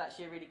JSON is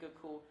actually a really good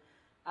call.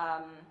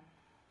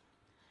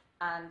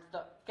 And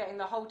getting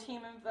the whole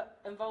team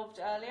involved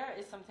earlier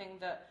is something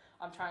that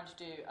I'm trying to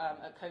do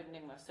at Code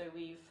Enigma. So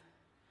we've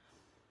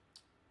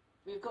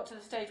got to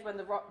the stage when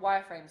the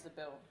wireframes are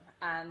built,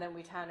 and then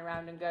we turn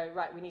around and go,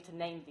 right, we need to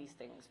name these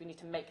things. We need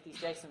to make these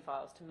JSON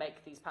files to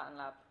make these Pattern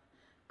Lab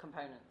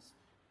components.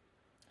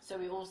 So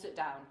we all sit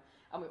down,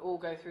 and we all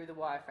go through the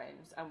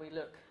wireframes, and we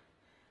look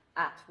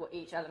at what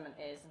each element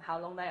is and how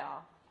long they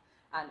are.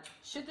 And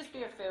should this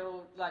be a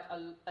field, like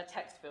a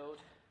text field?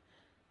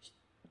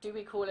 Do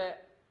we call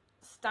it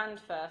stand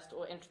first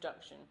or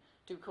introduction?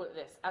 Do we call it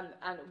this? And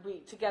we,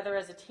 together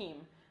as a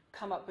team,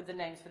 come up with the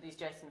names for these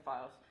JSON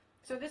files.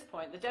 So at this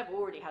point, the dev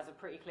already has a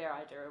pretty clear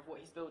idea of what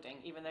he's building,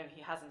 even though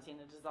he hasn't seen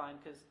the design,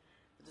 because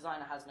the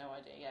designer has no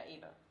idea yet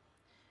either.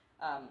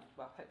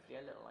 Well, hopefully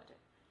a little idea.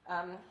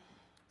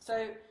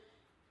 So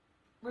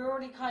we're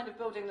already kind of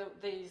building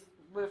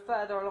we're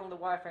further along the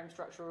wireframe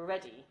structure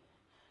already,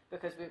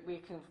 because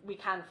we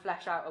can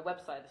flesh out a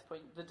website at this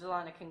point. The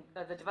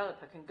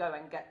developer can go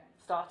and get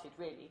started,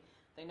 really.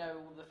 They know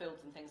all the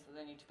fields and things that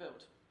they need to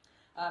build.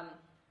 And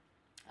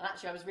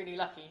actually, I was really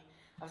lucky.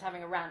 I was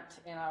having a rant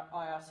in our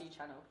IRC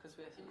channel, because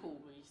we're cool,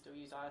 we still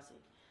use IRC.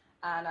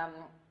 And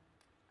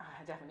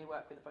I definitely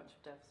work with a bunch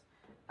of devs.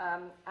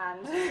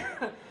 And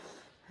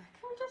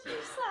come we just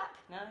use Slack?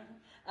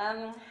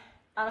 No.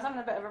 I was having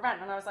a bit of a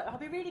rant, and I was like, oh,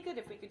 it'd be really good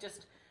if we could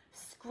just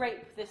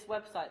scrape this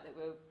website that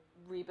we're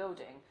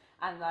rebuilding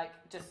and like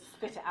just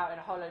spit it out in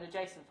a whole load of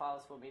JSON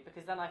files for me,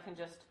 because then I can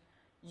just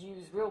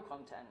use real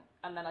content,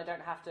 and then I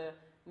don't have to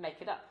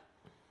make it up.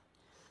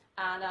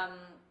 And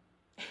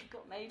it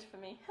got made for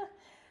me.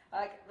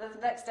 Like the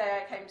next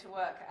day I came to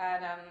work,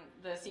 and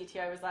the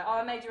CTO was like, oh,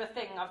 I made you a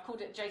thing, I've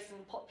called it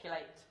JSON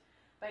Populate.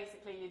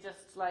 Basically you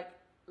just like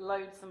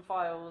load some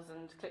files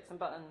and click some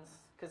buttons,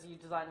 because you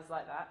designers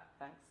like that,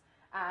 thanks.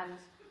 And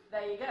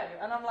there you go.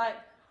 And I'm like,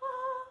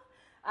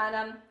 ah.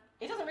 And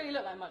it doesn't really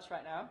look like much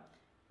right now.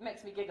 It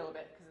makes me giggle a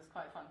bit because it's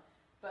quite fun.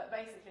 But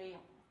basically,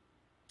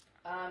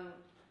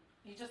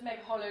 you just make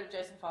a whole load of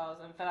JSON files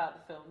and fill out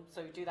the film.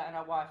 So we do that in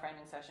our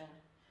wireframing session,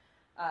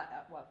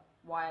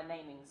 wire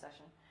naming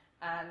session.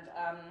 And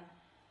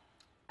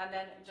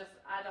then just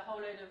add a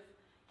whole load of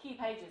key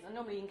pages. And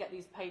normally you can get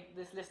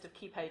this list of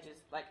key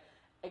pages, like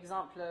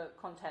exemplar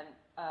content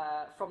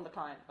from the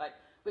client, like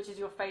which is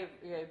your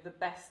favorite, the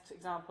best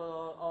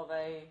example of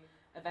a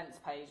events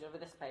page, over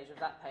this page, of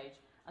that page,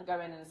 and go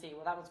in and see,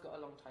 well, that one's got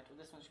a long title,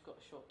 this one's got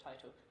a short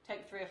title.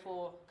 Take 3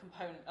 or 4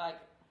 component, like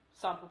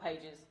sample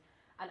pages,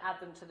 and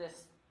add them to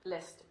this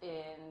list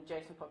in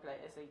JSON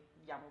Populate as a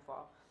YAML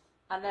file.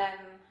 And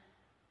then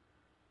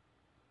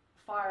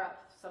fire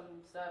up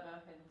some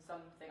server in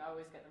something, I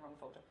always get the wrong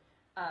folder,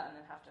 and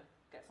then have to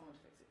get someone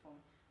to fix it for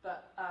me.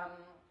 But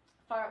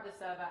fire up the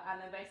server,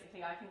 and then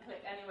basically I can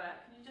click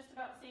anywhere. Can you just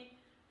about see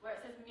where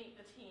it says meet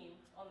the team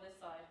on this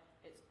side?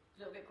 It's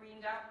a little bit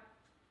greened out.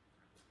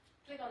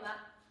 Click on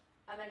that,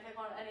 and then click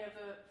on any of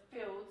the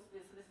fields.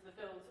 This is the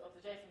fields of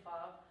the JSON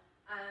file,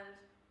 and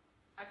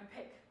I can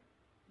pick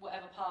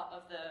whatever part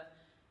of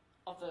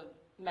the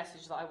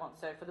message that I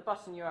want. So for the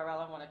button URL,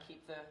 I want to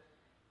keep the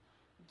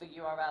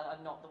URL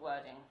and not the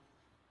wording.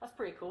 That's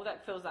pretty cool.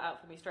 That fills that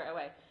out for me straight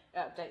away. It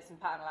updates in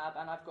Pattern Lab,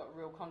 and I've got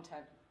real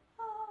content.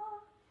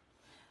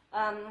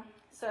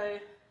 So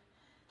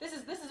this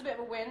is a bit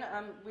of a win.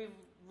 We've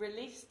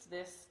released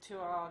this to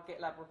our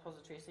GitLab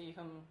repository, so you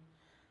can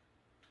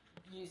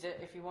use it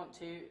if you want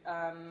to.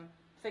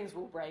 Things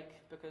will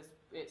break because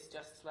it's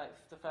just like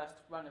the first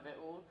run of it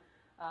all.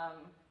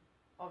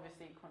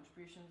 Obviously,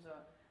 contributions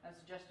and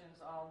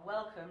suggestions are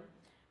welcome,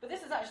 but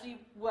this has actually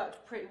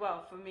worked pretty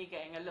well for me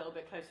getting a little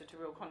bit closer to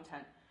real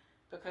content,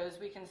 because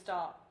we can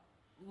start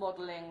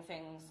modeling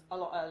things a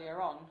lot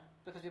earlier on,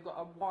 because we've got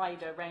a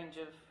wider range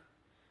of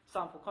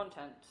sample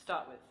content to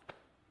start with.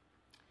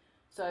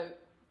 So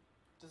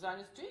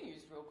designers do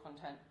use real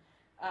content,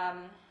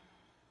 and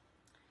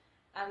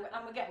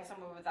we're getting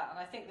somewhere with that. And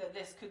I think that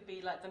this could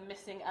be like the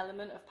missing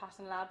element of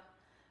Pattern Lab,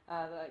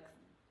 like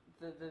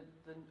the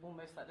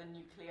almost like the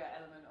nuclear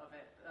element of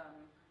it,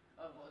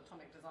 of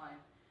atomic design,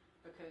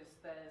 because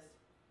there's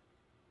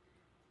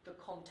the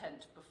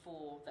content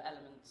before the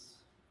elements.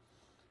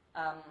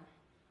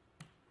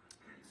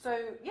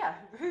 So yeah,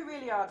 who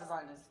really are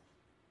designers?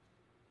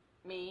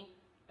 Me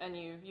and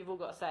you. You've all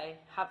got a say.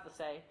 Have the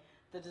say.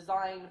 The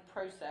design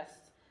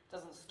process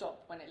doesn't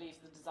stop when it leaves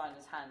the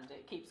designer's hand.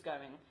 It keeps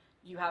going.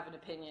 You have an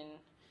opinion,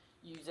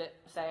 use it,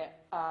 say it,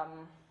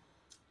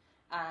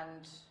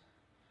 and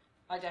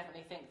I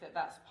definitely think that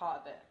that's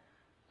part of it,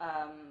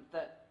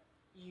 that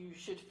you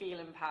should feel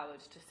empowered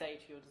to say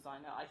to your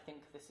designer, I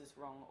think this is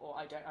wrong, or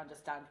I don't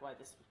understand why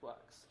this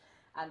works.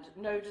 And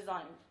no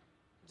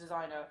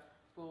designer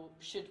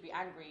should be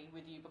angry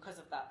with you because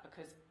of that,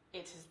 because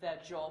it is their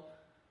job,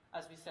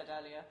 as we said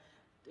earlier,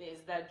 it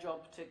is their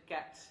job to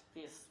get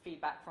this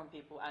feedback from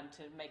people and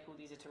to make all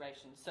these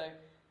iterations.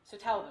 So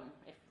tell them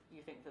if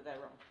you think that they're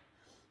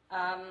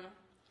wrong.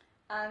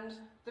 And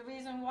the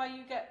reason why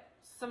you get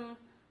some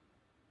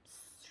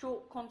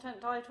short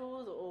content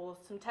titles or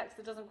some text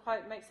that doesn't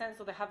quite make sense,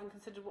 or they haven't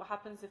considered what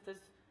happens if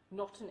there's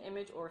not an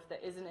image or if there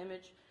is an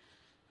image,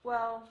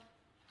 well,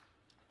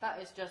 that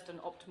is just an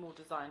optimal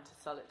design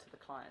to sell it to the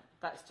client.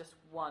 That's just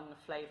one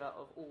flavour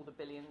of all the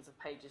billions of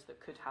pages that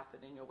could happen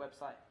in your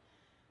website.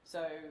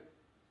 So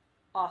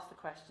ask the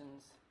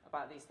questions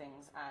about these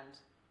things and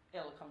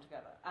it'll come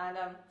together. And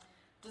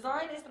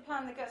design is the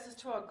plan that gets us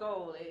to our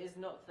goal. It is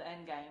not the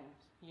end game.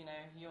 You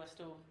know, you are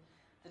still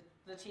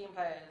the team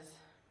players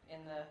in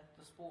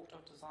the sport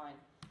of design.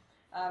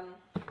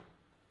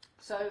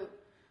 So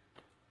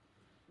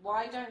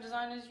why don't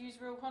designers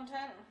use real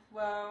content?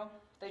 Well,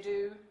 they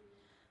do.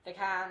 They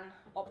can.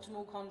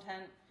 Optimal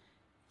content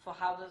for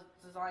how the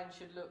design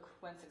should look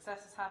when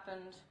success has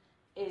happened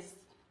is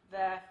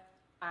there,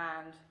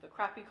 and the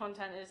crappy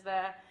content is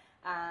there,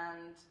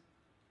 and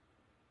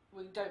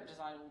we don't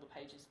design all the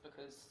pages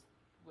because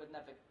we'll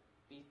never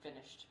be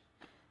finished.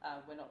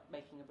 We're not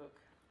making a book.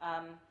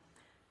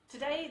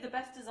 Today, the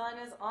best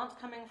designers aren't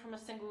coming from a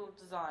single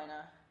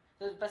designer.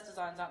 The best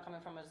designs aren't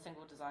coming from a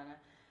single designer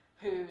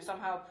who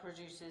somehow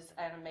produces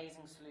an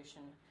amazing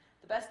solution.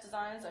 The best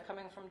designs are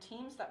coming from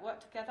teams that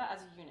work together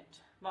as a unit,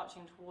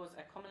 marching towards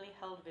a commonly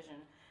held vision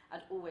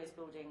and always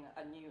building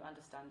a new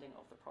understanding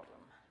of the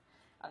problem.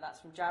 And that's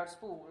from Jared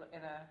Spool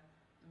in a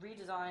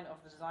redesign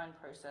of the design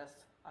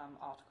process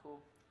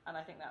article And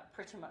I think that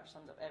pretty much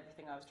sums up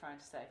everything I was trying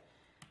to say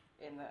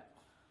in that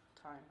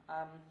time.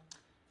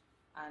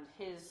 And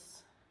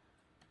his,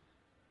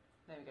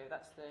 there we go,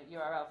 that's the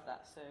URL for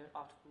that, so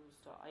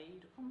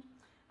articles.ie.com.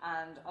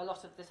 And a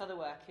lot of this other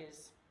work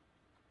is,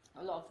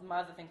 a lot of my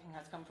other thinking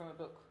has come from a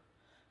book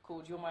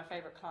called You're My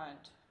Favourite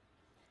Client.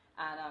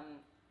 And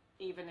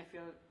even if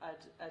you're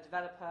a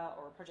developer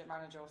or a project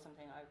manager or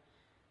something, I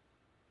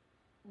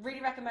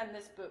really recommend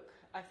this book.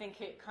 I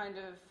think it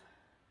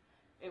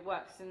it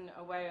works in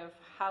a way of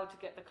how to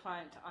get the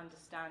client to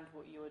understand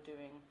what you're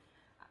doing,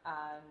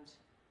 and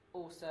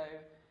also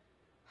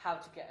how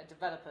to get a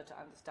developer to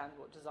understand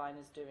what design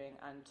is doing.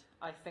 And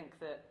I think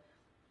that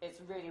it's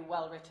really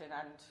well written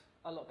and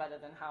a lot better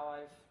than how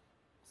I've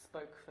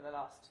spoke for the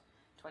last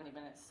 20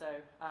 minutes. So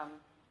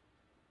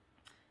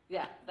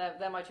yeah,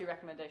 they're my two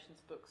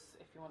recommendations books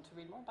if you want to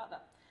read more about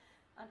that.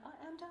 And I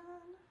am done.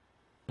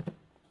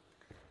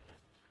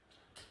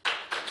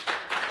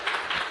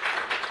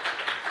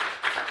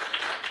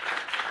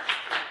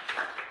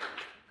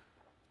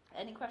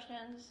 Any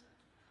questions?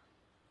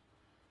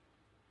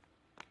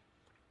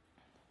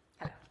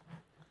 Hello. I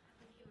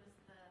think it was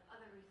the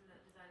other reason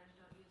that designers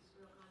don't use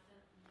real content,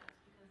 and that's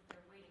because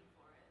they're waiting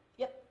for it.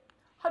 Yep,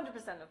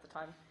 100% of the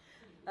time.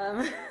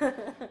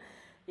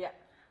 Yeah.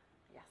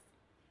 Yes.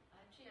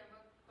 Actually, I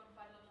work on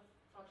quite a lot of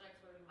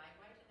projects where we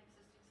migrate an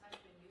existing site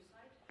to a new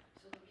site,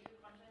 so the video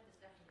content is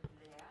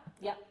definitely there.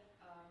 Yeah.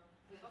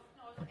 We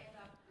often also end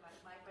up like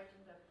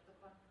migrating the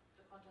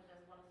content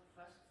as one of the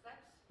first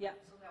steps. Yeah.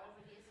 So there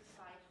already is a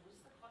site with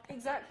the content.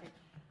 Exactly.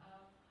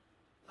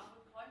 I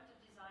would point the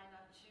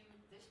designer to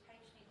this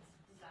page needs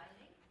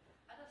designing,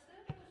 and I still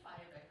get a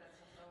fire back that's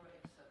just over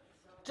external.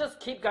 So Just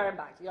keep going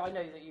back. Yeah, I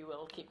know that you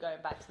will keep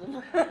going back to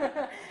them.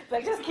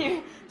 But just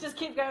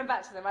keep going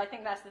back to them. I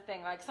think that's the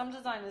thing. Like some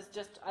designers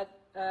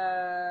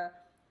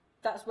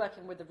that's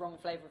working with the wrong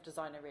flavour of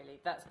designer, really.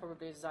 That's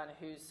probably a designer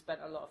who's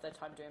spent a lot of their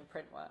time doing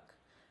print work,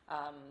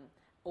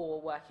 or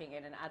working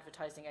in an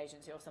advertising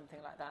agency or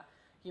something like that.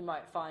 You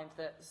might find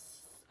that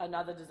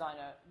another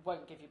designer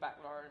won't give you back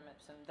Laurel and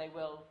Ipsum.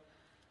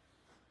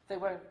 They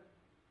won't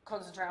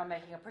concentrate on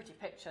making a pretty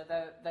picture.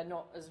 They're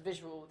not as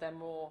visual. They're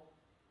more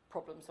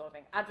problem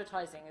solving.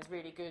 Advertising is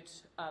really good.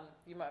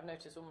 You might have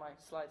noticed all my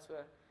slides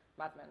were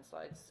Mad Men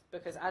slides,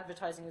 because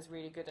advertising is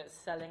really good at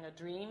selling a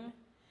dream,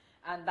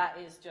 and that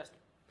is just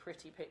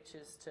pretty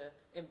pictures to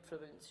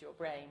influence your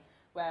brain,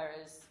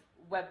 whereas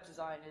web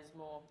design is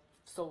more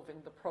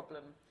solving the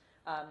problem.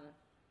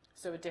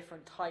 So a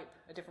different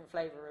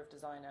flavour of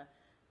designer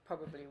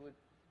probably would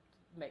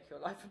make your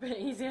life a bit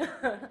easier.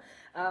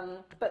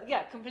 But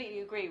yeah,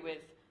 completely agree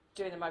with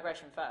doing the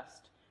migration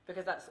first,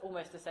 because that's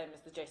almost the same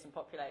as the JSON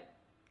populate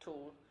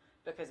tool,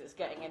 because it's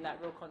getting in that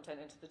real content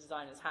into the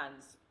designer's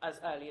hands as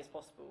early as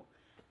possible,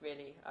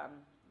 really.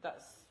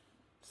 That's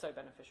so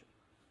beneficial.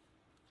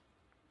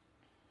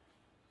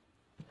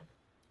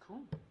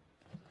 Cool.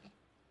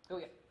 Oh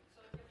yeah.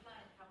 So if your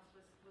client comes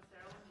with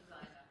their own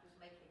designer who's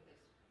making this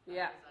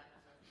Yeah. designer,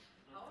 so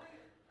how are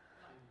you?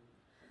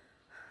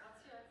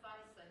 What's your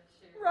advice then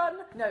to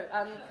Run! No.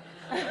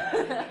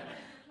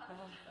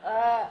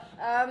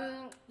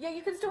 Yeah,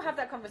 you can still have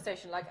that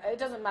conversation. Like, it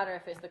doesn't matter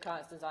if it's the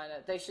client's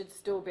designer. They should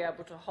still be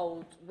able to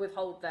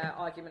withhold their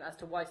argument as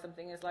to why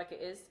something is like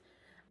it is.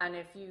 And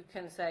if you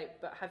can say,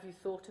 but have you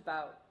thought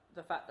about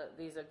the fact that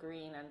these are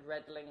green and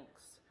red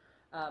links?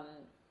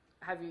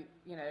 Have you,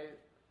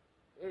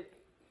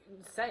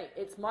 say,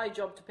 it's my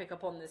job to pick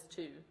up on this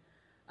too.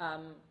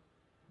 And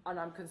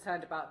I'm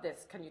concerned about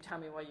this. Can you tell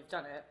me why you've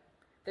done it?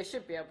 They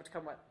should be able to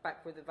come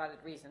back with a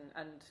valid reason.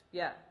 And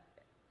yeah,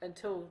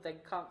 until they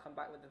can't come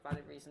back with a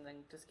valid reason,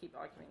 then just keep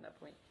arguing that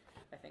point,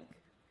 I think.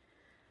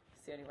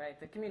 It's the only way.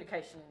 The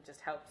communication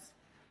just helps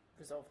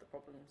resolve the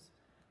problems.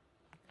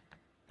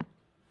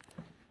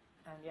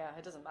 And yeah,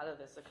 it doesn't matter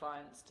there's a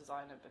client's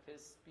designer,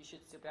 because you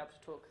should still be able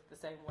to talk the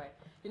same way.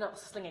 You're not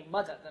slinging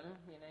mud at them,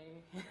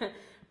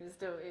 It's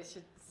still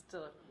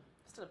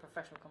a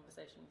professional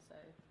conversation, so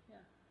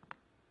yeah.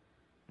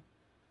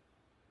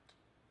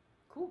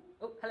 Cool.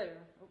 Oh, hello.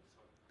 Oh.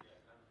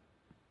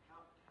 How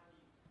do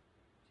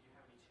you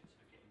have any tips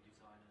for getting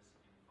designers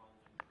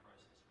involved in the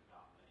process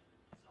without letting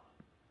them design?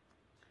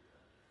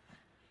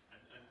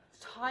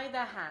 Tie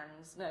their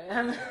hands. No.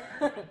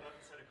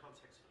 So the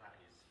context for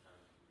that is that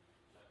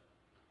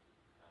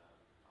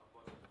I've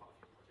worked on quite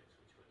a few projects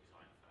which were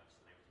designed first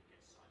and everything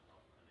gets signed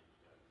off, and then you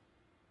go,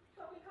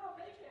 But we can't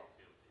make it. I'll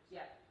build this.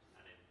 Yeah.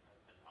 And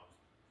I was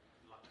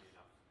lucky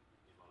enough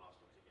in my last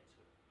work to get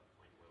to a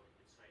point where we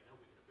could say, no,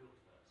 we're going to build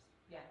first.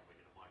 Yeah. We're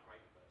going to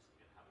migrate first.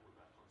 We're going to have all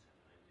of our content,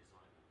 and then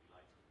design will be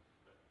later.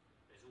 But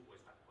there's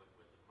always that point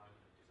where the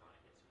moment a designer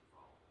gets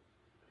involved,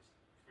 and it's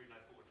through no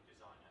fault of the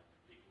designer,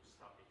 people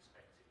start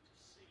expecting to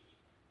see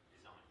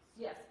designs.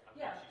 Yes. And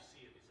Yeah. once you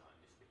see a design,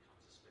 this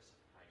becomes a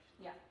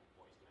specification Yeah. of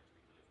what is going to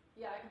be delivered.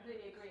 Yeah, I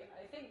completely agree.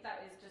 I think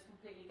that is just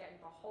completely getting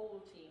the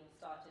whole team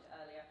started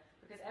earlier,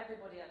 because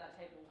everybody at that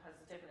table has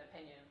a different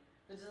opinion.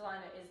 The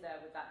designer is there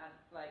with that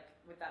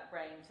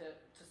brain to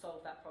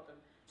solve that problem,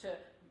 to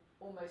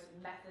almost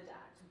method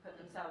act put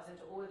themselves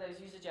into all of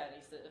those user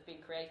journeys that have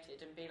been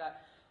created and be like,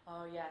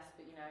 oh yes,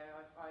 but you know,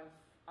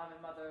 I'm a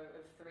mother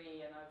of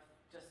 3 and I've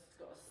just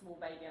got a small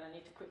baby and I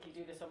need to quickly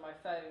do this on my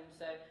phone,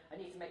 so I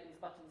need to make these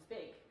buttons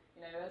big.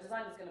 You know, a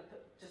designer's going to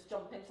just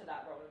jump into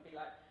that role and be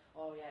like,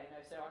 oh yeah, you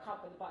know, so I can't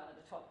put the button at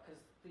the top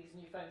because these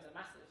new phones are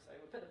massive, so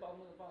we'll put the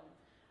button at the bottom.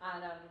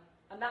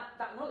 And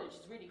that knowledge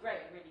is really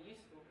great and really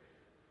useful,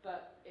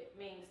 but it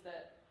means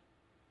that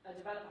a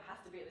developer has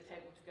to be at the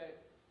table to go,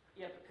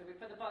 yeah, but could we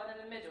put the button in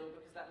the middle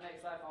because that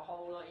makes life a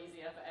whole lot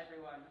easier for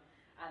everyone,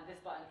 and this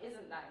button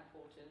isn't that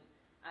important,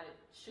 and it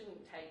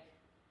shouldn't take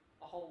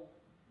a whole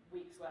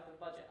week's worth of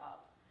budget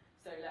up,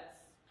 so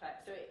let's play.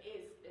 So it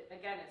is,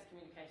 again, it's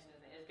communication,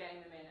 isn't it? It's getting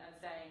them in and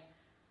saying,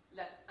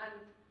 and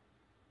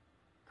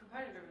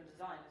component-driven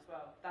design as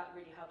well, that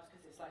really helps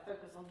because it's like,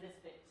 focus on this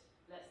bit,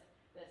 let's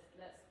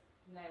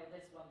nail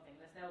this one thing,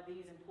 let's nail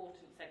these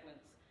important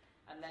segments,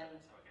 and then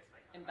so I guess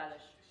they have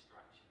embellish.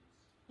 Distractions.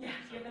 Yeah,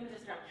 So, give them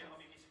distractions. Yeah, I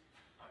mean,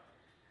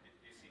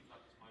 it seems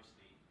like it's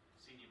mostly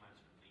senior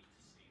management need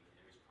to see that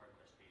there is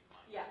progress being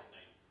made, Yeah. and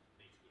they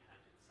need to be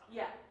handed something.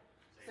 Yeah.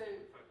 So, So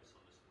you can focus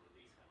on the smaller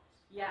details.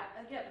 yeah,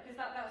 and yeah, because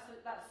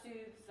that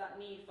soothes that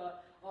need for,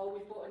 oh,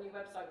 we've bought a new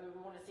website, but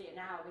we want to see it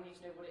now, we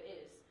need to know what it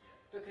is. Yeah.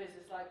 Because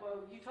it's like,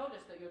 well, you told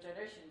us that your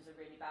donations are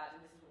really bad,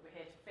 and this is what we're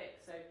here to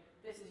fix. So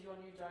this is your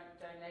new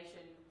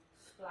donation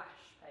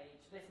splash page.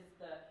 This is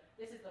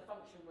the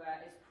function where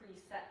it's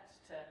preset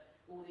to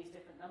all these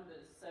different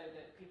numbers, so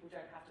that people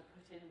don't have to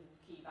put in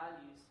key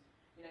values.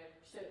 You know,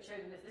 show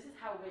them this. This is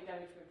how we're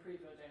going to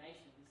improve your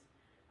donations,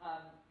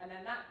 and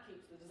then that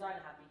keeps the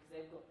designer happy because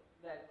they've got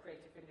their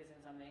creative fingers in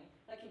something.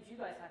 That keeps you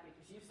guys happy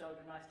because you've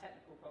solved a nice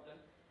technical problem,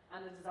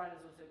 and the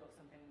designer's also got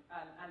something,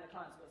 and the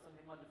client's got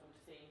something wonderful to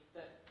see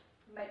that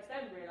makes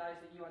them realise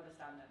that you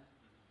understand them.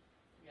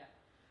 Yeah.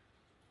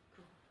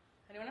 Cool.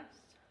 Anyone else?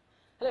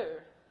 Hello.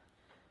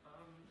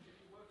 If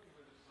you're working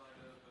with a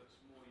designer that's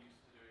more used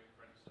to doing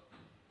print stuff,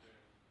 doing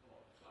a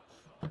lot of flat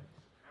designs,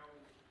 how,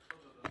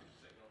 other than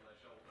sitting on their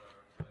shoulder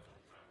and saying, "Oh,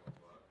 that won't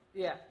work,"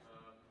 Yeah.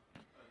 and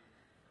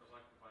because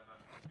I can find that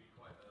to be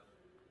quite a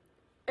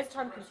It's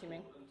time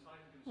consuming. stressful and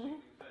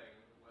time-consuming thing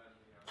when,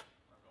 you know,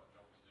 I've got a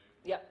job to do.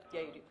 Yeah,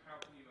 yeah, you do. How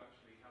can you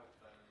actually help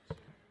them to?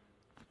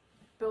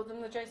 Build them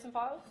the JSON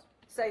files.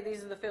 Say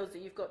these are the fields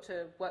that you've got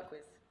to work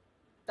with.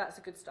 That's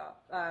a good start.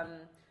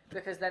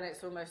 Because then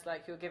it's almost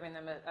like you're giving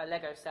them a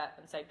Lego set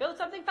and say, build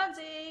something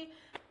fancy.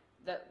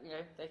 That, you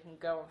know, they can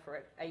go on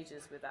for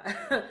ages with that.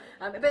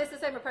 But it's the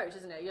same approach,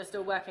 isn't it? You're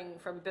still working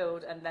from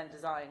build and then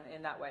design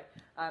in that way.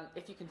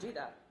 If you can do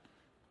that,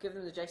 give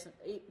them the JSON.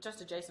 Just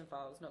a JSON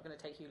file is not going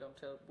to take you long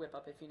to whip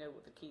up if you know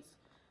what the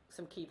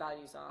some key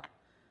values are.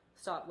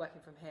 Start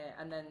working from here,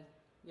 and then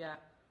yeah,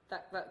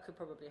 that could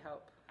probably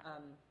help.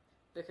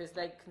 Because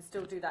they can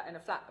still do that in a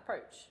flat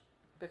approach,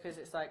 because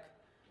it's like,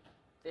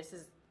 this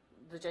is,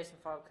 the JSON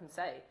file can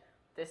say,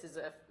 this is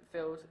a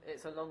field,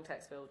 it's a long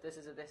text field, this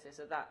is a this, this,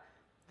 a that.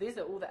 These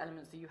are all the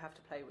elements that you have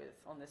to play with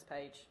on this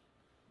page.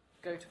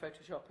 Go to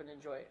Photoshop and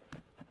enjoy it.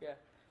 Yeah,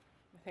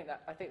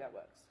 I think that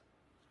works.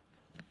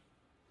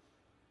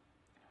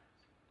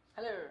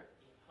 Hello.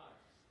 Yeah, hi.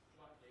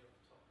 Slightly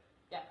off topic.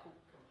 Yeah, cool.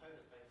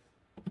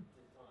 Component-based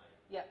design.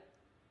 Yeah.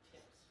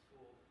 Tips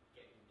for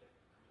getting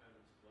different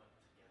components to work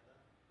together.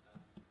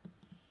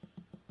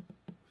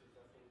 Because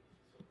I think if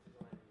you're sort of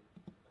designing,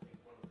 I think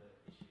one of the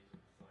issues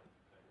with design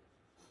components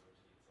is you're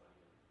obviously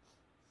designing them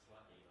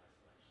slightly in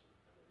isolation,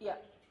 and then Yeah.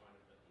 you're trying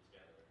to put them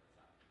together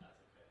as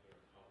a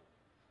coherent whole.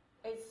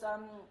 It's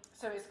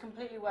so it's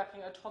completely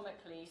working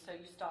atomically. So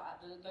you start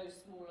at those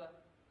smaller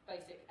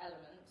basic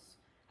elements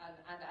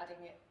and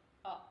adding it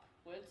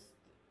upwards.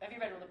 Have you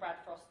read all the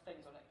Brad Frost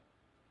things on it?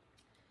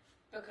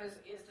 Because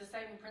it's the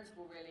same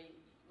principle really.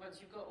 Once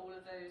you've got all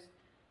of those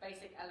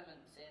basic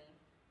elements in,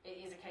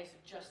 it is a case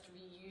of just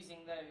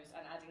reusing those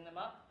and adding them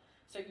up.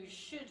 So you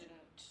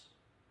shouldn't,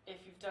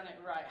 if you've done it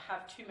right,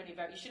 have too many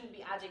you shouldn't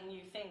be adding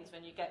new things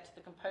when you get to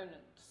the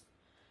components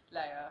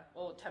layer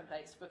or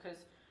templates,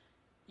 because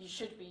you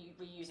should be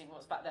reusing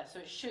what's back there. So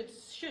it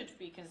should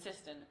be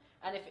consistent,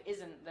 and if it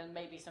isn't, then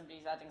maybe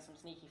somebody's adding some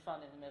sneaky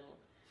fun in the middle.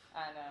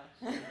 And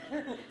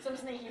some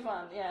sneaky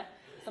fun, yeah.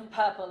 Some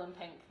purple and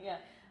pink, yeah.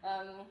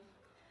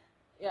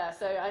 Yeah,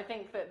 so I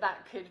think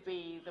that could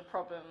be the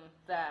problem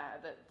there,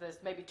 that there's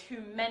maybe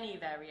too many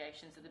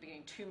variations at the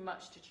beginning, too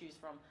much to choose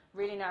from.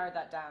 Really narrow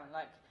that down.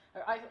 Like,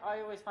 I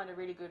always find a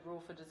really good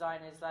rule for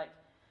design is like,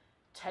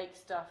 take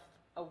stuff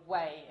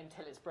away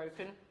until it's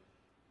broken.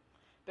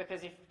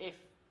 Because if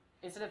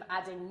instead of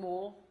adding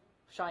more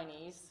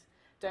shinies,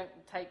 don't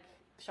take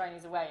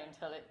shinies away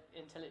until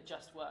it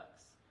just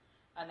works.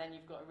 And then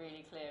you've got a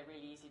really clear,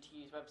 really easy to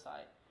use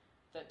website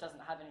that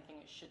doesn't have anything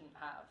it shouldn't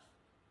have.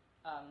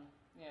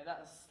 You know,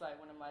 that's like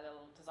one of my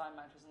little design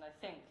mantras, and I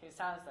think it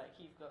sounds like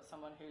you've got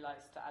someone who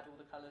likes to add all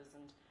the colours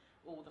and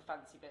all the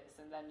fancy bits,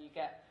 and then you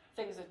get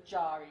things that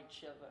jar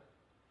each other.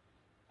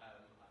 I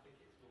think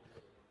it's more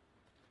sort of,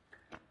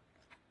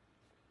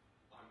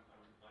 I'm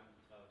a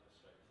developer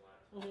straight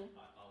designer, so Mhm.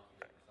 I argue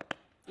with myself.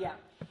 Yeah,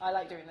 I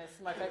like doing this. It's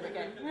my favourite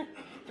game.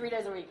 3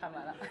 days a week, I'm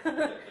like that.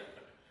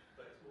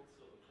 But it's more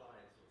sort of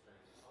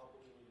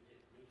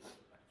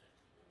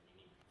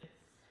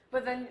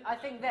But then I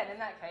think then in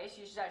that case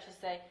you should actually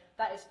say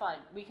that is fine.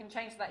 We can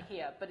change that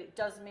here, but it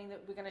does mean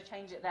that we're going to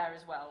change it there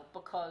as well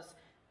because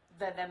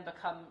they then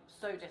become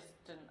so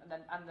distant,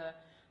 and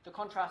the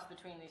contrast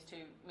between these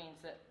two means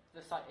that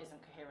the site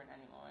isn't coherent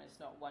anymore. It's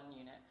not one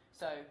unit.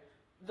 So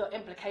the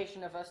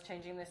implication of us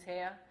changing this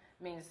here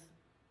means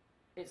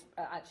it's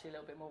actually a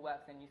little bit more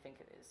work than you think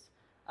it is.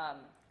 And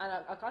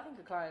I think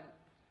a client,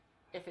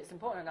 if it's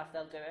important enough,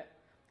 they'll do it,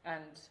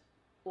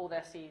 or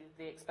they'll see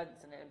the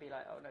expense in it and be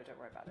like, oh no, don't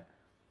worry about it.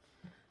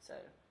 So,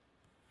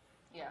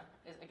 yeah,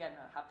 again,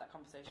 have that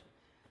conversation.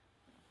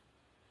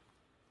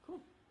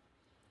 Cool.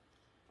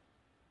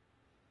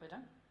 We're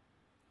done.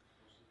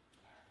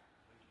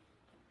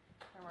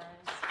 No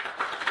worries.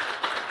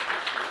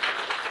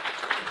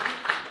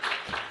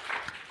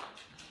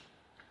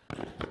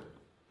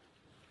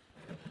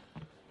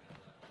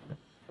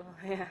 Oh,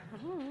 yeah.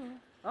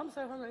 I'm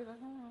so hungover.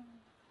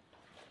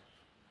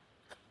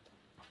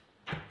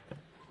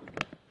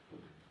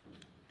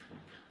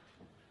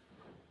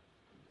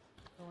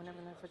 Oh, I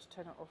never know if I should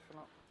turn it off or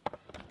not.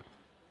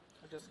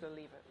 I'm just going to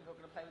leave it. We're not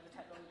going to play with the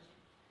technology.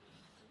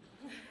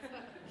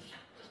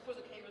 Just put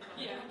the cables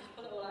on. Yeah,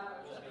 pull it all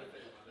out.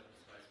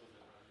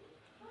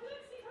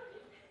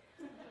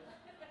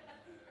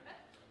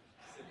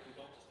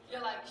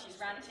 You're like, she's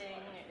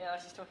ranting. Yeah,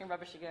 she's talking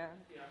rubbish again.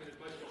 Yeah, I mean, it's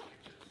both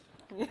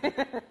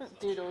pictures.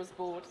 Doodle's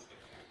bored.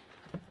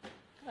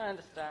 I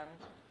understand.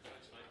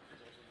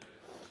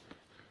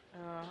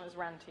 Oh, it was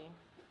ranty.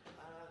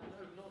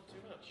 No, not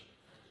too much.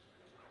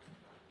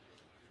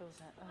 Feels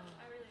it. Oh.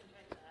 I really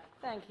enjoyed that.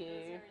 Thank It was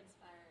you. very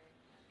inspiring.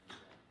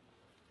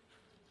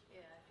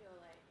 Yeah, I feel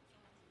like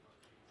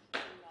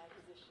in my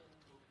position,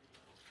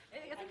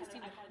 I think it's I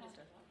even kind of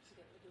harder. just want to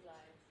get the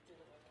designs, do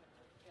the work, and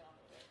get on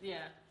with it.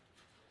 Yeah,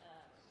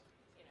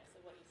 You know,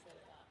 so what you said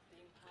about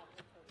being part of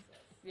the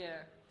process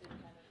yeah, did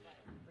kind of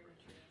like bring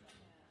true. Like,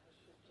 yeah, we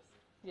should just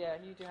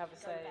yeah. You do have a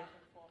go say. back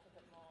and forth a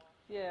bit more.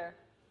 Yeah,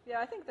 yeah.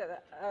 I think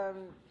that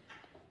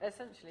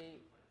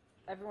essentially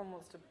everyone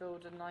wants to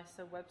build a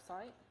nicer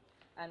website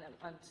and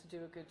to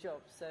do a good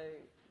job. So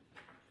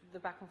the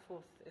back and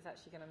forth is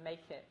actually going to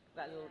make it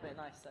that little bit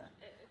nicer.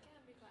 It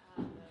can be quite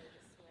hard though,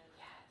 just when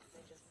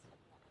they just.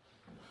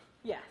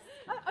 Yes,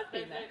 I've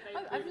been there.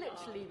 I've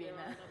literally been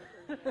there.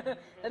 there.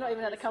 They're not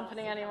even at the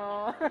company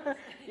anymore.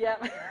 Yeah.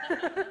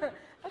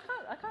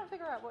 I can't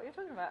figure out what you're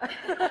talking about.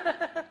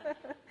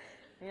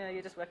 Yeah,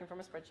 you're just working from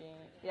a spreadsheet.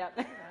 Yeah.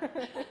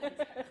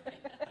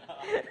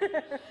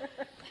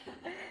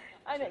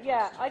 I know,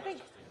 yeah, I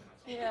think.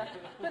 Yeah,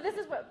 but this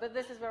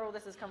is where all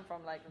this has come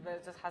from. Like, there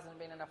just hasn't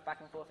been enough back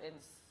and forth in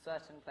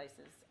certain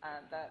places,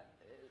 and that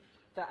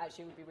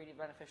actually would be really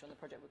beneficial, and the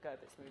project would go a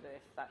bit smoother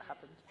if that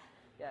happened.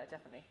 Yeah,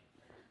 definitely.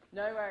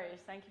 No worries.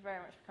 Thank you very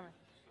much for coming.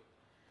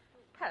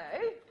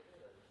 Hello.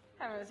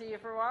 Haven't seen you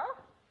for a while.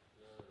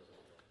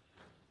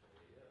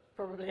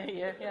 Probably a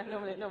year. Yeah,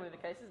 normally the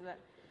case, isn't it?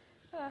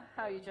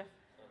 How are you, Jeff?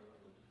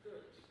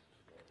 Good.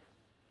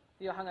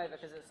 You're hungover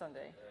because it's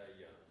Sunday.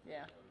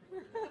 Yeah.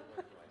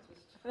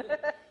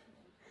 Yeah.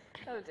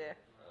 Oh dear.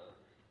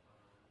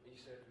 You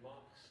said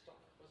Mark Stock,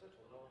 was it?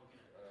 Or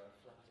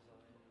flat design?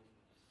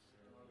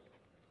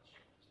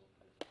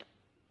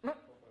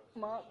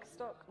 Mark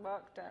Stock,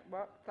 Mark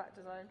Flat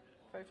Design,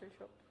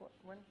 Photoshop.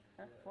 When?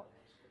 What?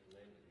 The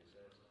name that you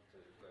said to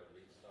go and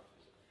read stuff.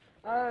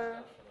 Oh,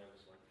 And I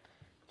was like,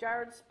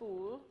 Jared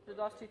Spool. The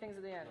last two things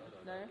at the end.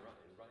 No.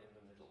 right in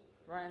the middle.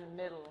 Right in the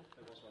middle.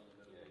 There was one in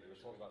the middle. Yeah, you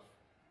were talking about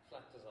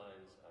flat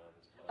designs and.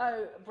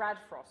 Oh, Brad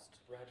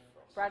Frost. Brad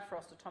Frost. Brad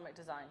Frost, Atomic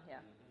Design.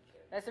 Yeah.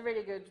 Okay. That's a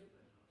really good.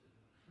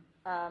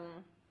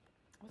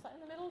 Was that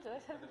in the middle? Did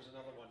I say? There was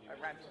another one you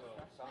Brad mentioned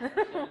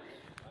as well.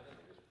 I don't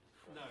think it was.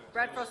 No.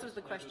 Brad there Frost was the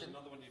no, question. There was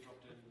another one you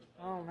dropped in.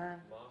 Oh man.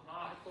 Mark.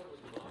 I thought it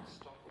was Mark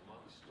Stock or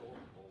Mark Storm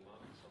or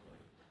Mark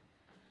something.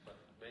 But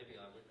maybe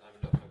I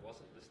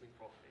wasn't listening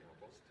properly. I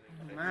was doing.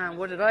 Oh, man,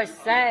 what did I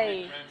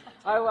say?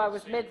 Oh, I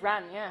was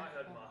mid-rant, yeah. I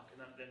heard Mark,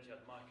 and then you had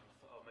Mike, and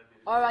I thought, oh, maybe.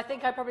 Oh, I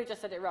think I probably just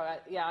said it wrong.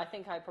 I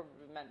think I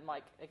probably meant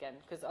Mike again,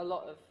 because a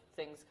lot of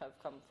things have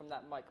come from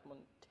that Mike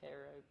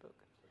Montero book.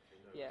 Okay,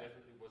 no, Yeah. it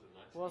definitely was a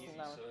nice, Wasn't easy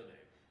that one? surname.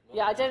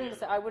 Yeah, I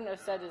didn't. I wouldn't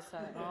have said his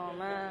surname. Oh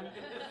man,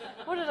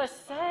 what did I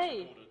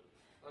say?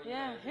 Oh,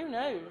 Yeah, who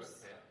knows?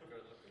 Okay, go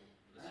look and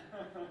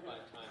listen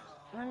 5 times.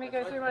 Let me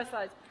go through my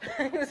slides.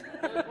 No, it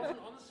wasn't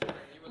on the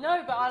surname. You were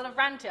No, but I'll have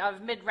ranted.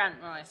 I've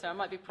mid-rant, right? So I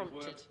might be You were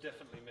prompted.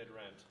 definitely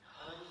mid-rant.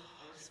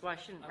 That's why I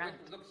shouldn't I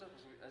rant. looked up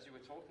as you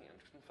were talking and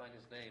couldn't find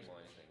his name or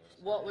anything.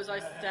 What was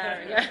I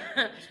staring at?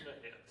 Just put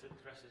it to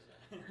dresses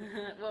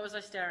there. What was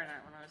I staring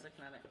at when I was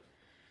looking at it?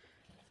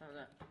 Let's have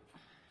a look.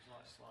 It's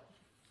like slide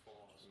 4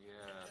 or something.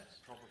 Yeah, it's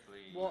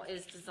probably. What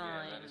is Yeah,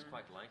 design? that is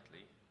quite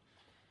likely.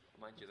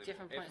 Mind you,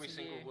 Different points every of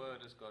single view.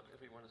 word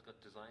everyone has got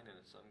design in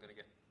it, so I'm going to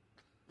get.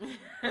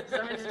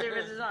 Something to do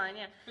with design,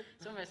 yeah.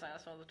 It's almost like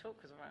that's what the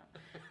talk was about.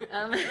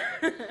 Damn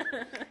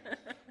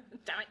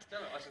it. No,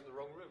 I was in the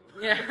wrong room.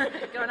 Yeah,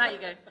 go on, out you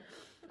go.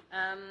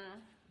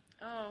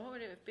 What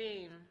would it have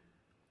been?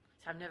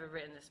 So I've never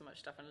written this much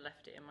stuff and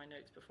left it in my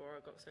notes before. I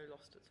got so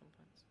lost at some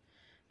points.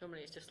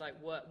 Normally it's just like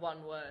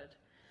one word.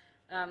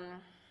 Yeah,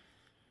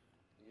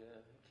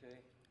 okay.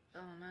 Oh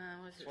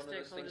man, what's It's it? one of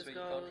those things where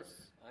Stakeholders you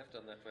goals. I've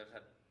done that where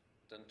I've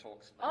done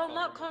talks. Oh,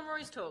 Mark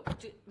Conroy's talk.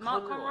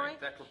 Mark Conroy?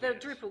 That'll The be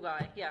it. Drupal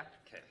guy, yeah.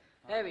 Okay.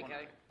 There we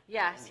go.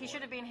 Yes, he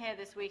should have been here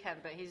this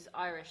weekend, but he's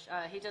Irish.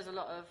 He does a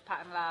lot of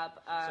Pattern Lab.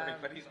 Sorry,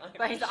 but he's Irish.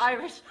 But he's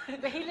Irish.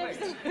 But he lives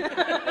in.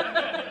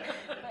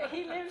 But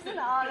he lives in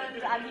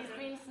Ireland, and he's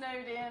been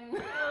snowed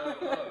in.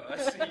 Oh, I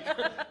see.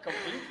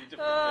 Completely different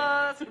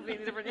Oh, that's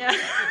completely different. Yeah.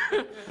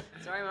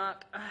 Sorry,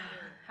 Mark.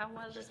 How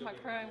well does my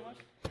Chrome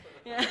work?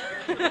 Yeah.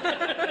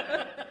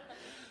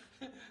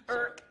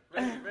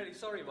 Really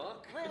sorry,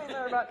 Mark. Really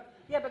sorry, Mark.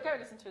 Yeah, but go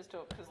listen to his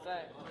talk because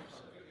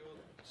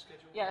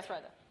yeah, that's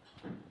right there.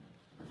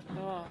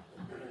 Oh.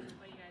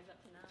 What are you guys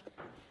up to now?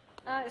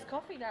 It's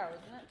coffee now,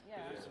 isn't it?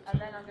 Yeah. And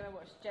then I'm going to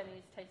watch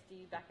Jenny's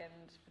tasty back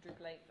end for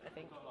Drupal 8, I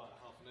think. Got like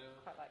half an hour.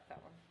 Quite like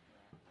that one.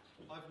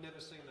 I've never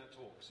seen that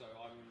talk, so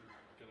I'm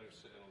going to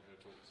sit in on her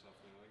talk this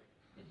afternoon, I think.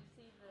 Did you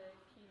see the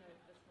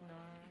keynote this morning?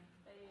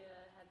 No. They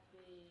had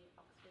the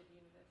Oxford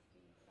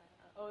University sign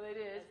up. Oh, they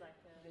did? As like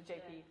The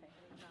JP yeah, thing.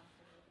 an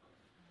example.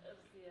 It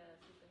was the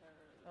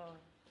superhero. Oh,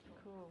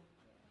 cool.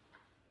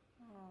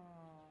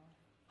 Oh.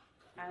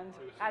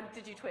 And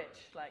did you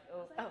twitch? Like,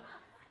 oh.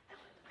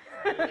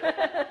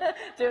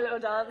 Do a little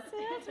dance. Yeah,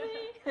 that's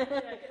me.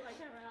 Yeah, get my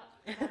camera out.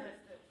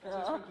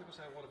 That's when people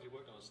say, what have you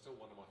worked on? It's still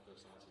one of my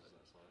first answers to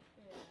that slide.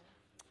 Yeah.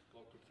 A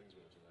lot of good things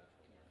went into that.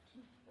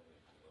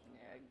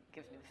 Yeah, it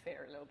gives me the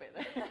fear a little bit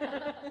there.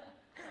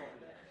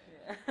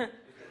 Yeah.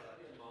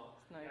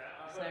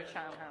 Snow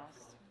Cham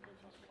House.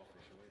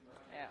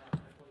 Yeah.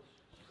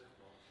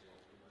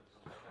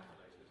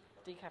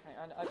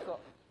 Decaffeinated. I've got.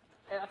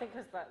 I think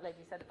because that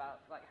lady said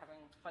about like having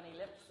funny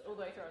lips all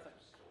the way through. I was like.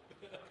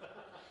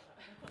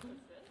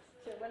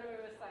 So when we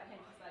were sat here,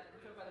 she's like,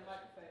 talking about the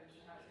microphone.